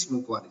સ્પેસ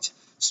મૂકવાની છે.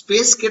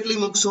 સ્પેસ કેટલી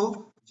મૂકશો?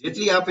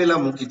 જેટલી આ પહેલા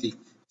મૂકી હતી.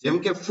 જેમ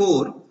કે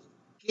 4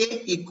 k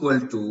equal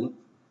to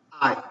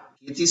I,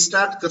 k થી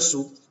સ્ટાર્ટ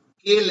કરશું,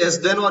 k less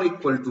than or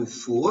equal to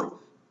 4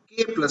 k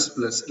plus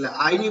plus, એટલે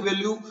I ની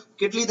વેલ્યુ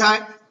કેટલી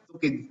થાય? તો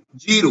કે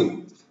 0.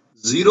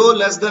 0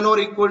 less than or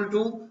equal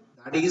to,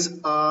 that is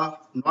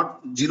not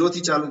 0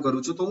 થી ચાલુ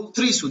કરું છું તો હું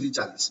 3 સુધી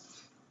ચાલીશ.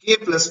 k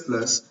plus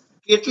plus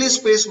કેટલી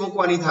સ્પેસ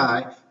મૂકવાની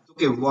થાય? તો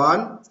કે 1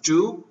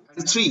 2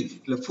 and 3,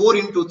 એટલે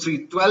 4 into 3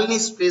 12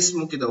 ની સ્પેસ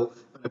મૂકી દઉં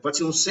અને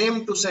પછી હું સેમ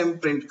ટુ સેમ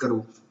પ્રિન્ટ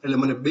કરું એટલે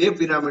મને બે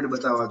પિરામિડ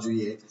બતાવવા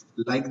જોઈએ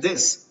લાઈક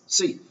ધીસ.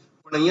 સી,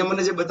 પણ અહીંયા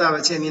મને જે બતાવે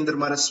છે એની અંદર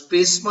મારા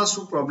સ્પેસમાં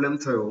શું પ્રોબ્લેમ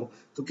થયો?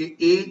 તો કે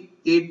a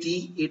at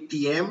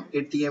atm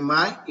atmi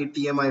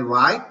atmi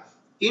y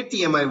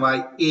atmi y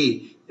a,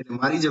 એટલે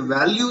મારી જે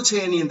વેલ્યુ છે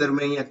એની અંદર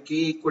મેં અહીંયા k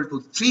equal to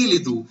 3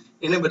 લીધું,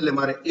 એને બદલે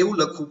મારે એવું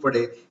લખવું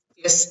પડે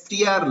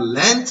str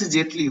લેન્થ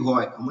જેટલી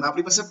હોય. હમણાં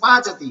આપણી પાસે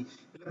 5 હતી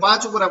એટલે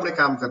 5 ઉપર આપણે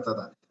કામ કરતા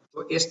હતા, તો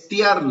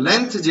str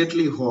લેન્થ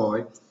જેટલી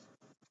હોય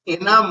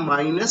એના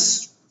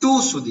 -2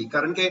 સુધી.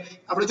 કારણ કે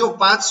આપણે જો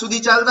 5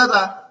 સુધી ચાલતા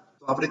હતા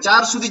તો આપણે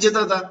 4 સુધી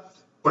જતા હતા,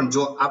 પણ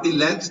જો આપણી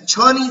લેન્થ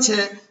 6 ની છે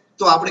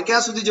તો આપણે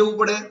ક્યાં સુધી જવું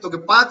પડે? તો કે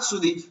 5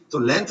 સુધી. તો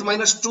લેન્થ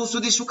 -2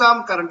 સુધી શું કામ?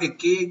 કારણ કે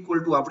k equal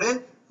to આપણે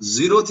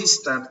 0 થી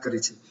સ્ટાર્ટ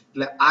કરી છે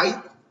એટલે I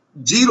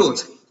 0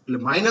 છે, એટલે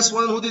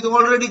 -1 સુધી તો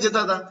ઓલરેડી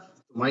જતા હતા,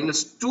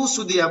 -2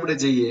 સુધી આપણે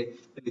જઈએ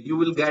એટલે you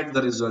will get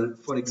the result.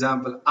 For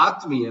example,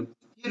 Atmiya,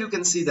 here you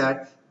can see that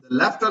the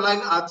left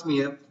align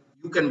Atmiya,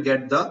 you can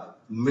get the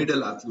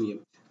middle Atmiya.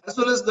 As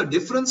well as the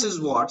difference is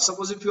what?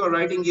 Suppose if you are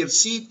writing here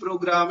C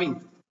programming,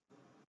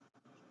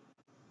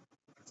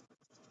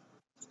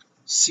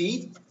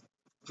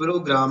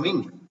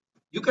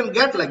 you can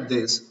get like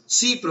this: C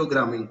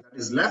programming, that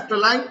is left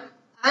align,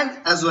 and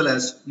as well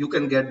as you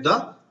can get the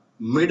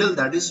middle,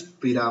 that is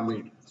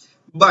pyramid.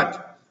 But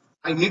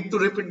I need to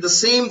repeat the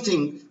same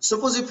thing.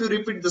 Suppose if you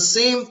repeat the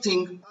same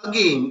thing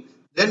again,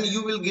 then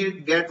you will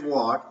get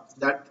what?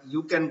 That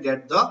you can get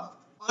the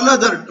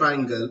another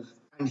triangle.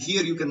 And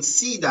here you can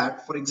see that,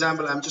 for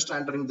example, I'm just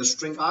entering the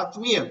string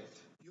Atmiya.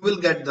 You will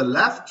get the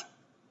left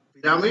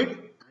pyramid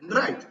and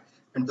right.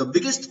 And the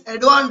biggest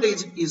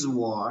advantage is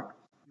what?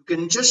 You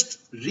can just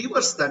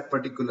reverse that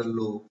particular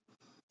loop.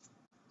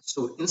 So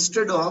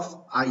instead of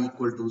I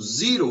equal to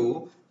 0,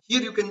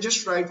 here you can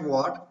just write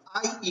what?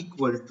 I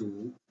equal to,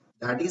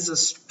 that is a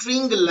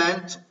string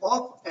length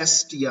of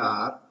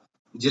str.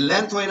 જે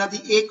length હોય એનાથી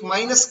 1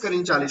 minus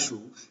કરીને ચાલીશું,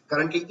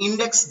 કારણ કે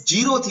index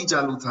 0 થી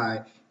ચાલુ થાય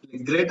એટલે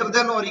greater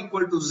than or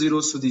equal to 0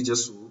 સુધી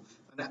જશું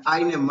અને I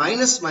ને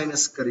માઈનસ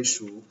માઈનસ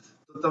કરીશું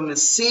તો તમને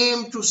સેમ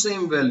ટુ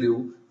સેમ વેલ્યુ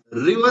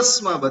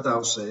રિવર્સમાં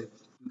બતાવશે.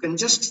 You can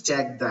just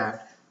check that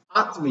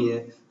Atmiya,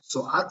 so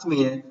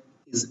Atmiya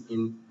is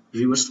in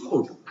reverse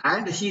mode.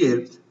 And here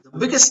the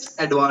biggest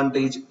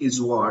advantage is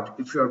what?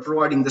 If you are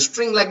providing the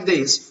string like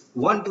this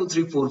 1 2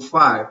 3 4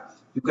 5,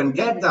 you can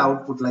get the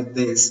output like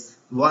this: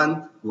 1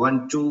 1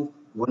 2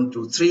 1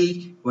 2 3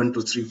 1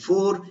 2 3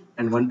 4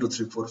 and 1 2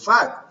 3 4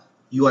 5.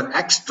 You are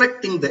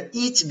extracting the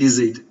each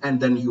digit and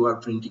then you are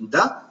printing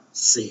the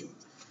same.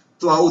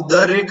 તો આવું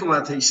દરેકમાં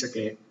થઈ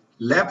શકે.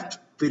 Left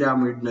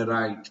pyramid ને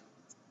right,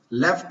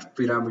 left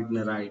pyramid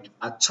ને right,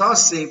 આ 6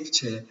 shape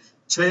છે,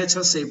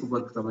 6 shape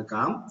ઉપર તમે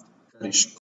કામ કરી શકો.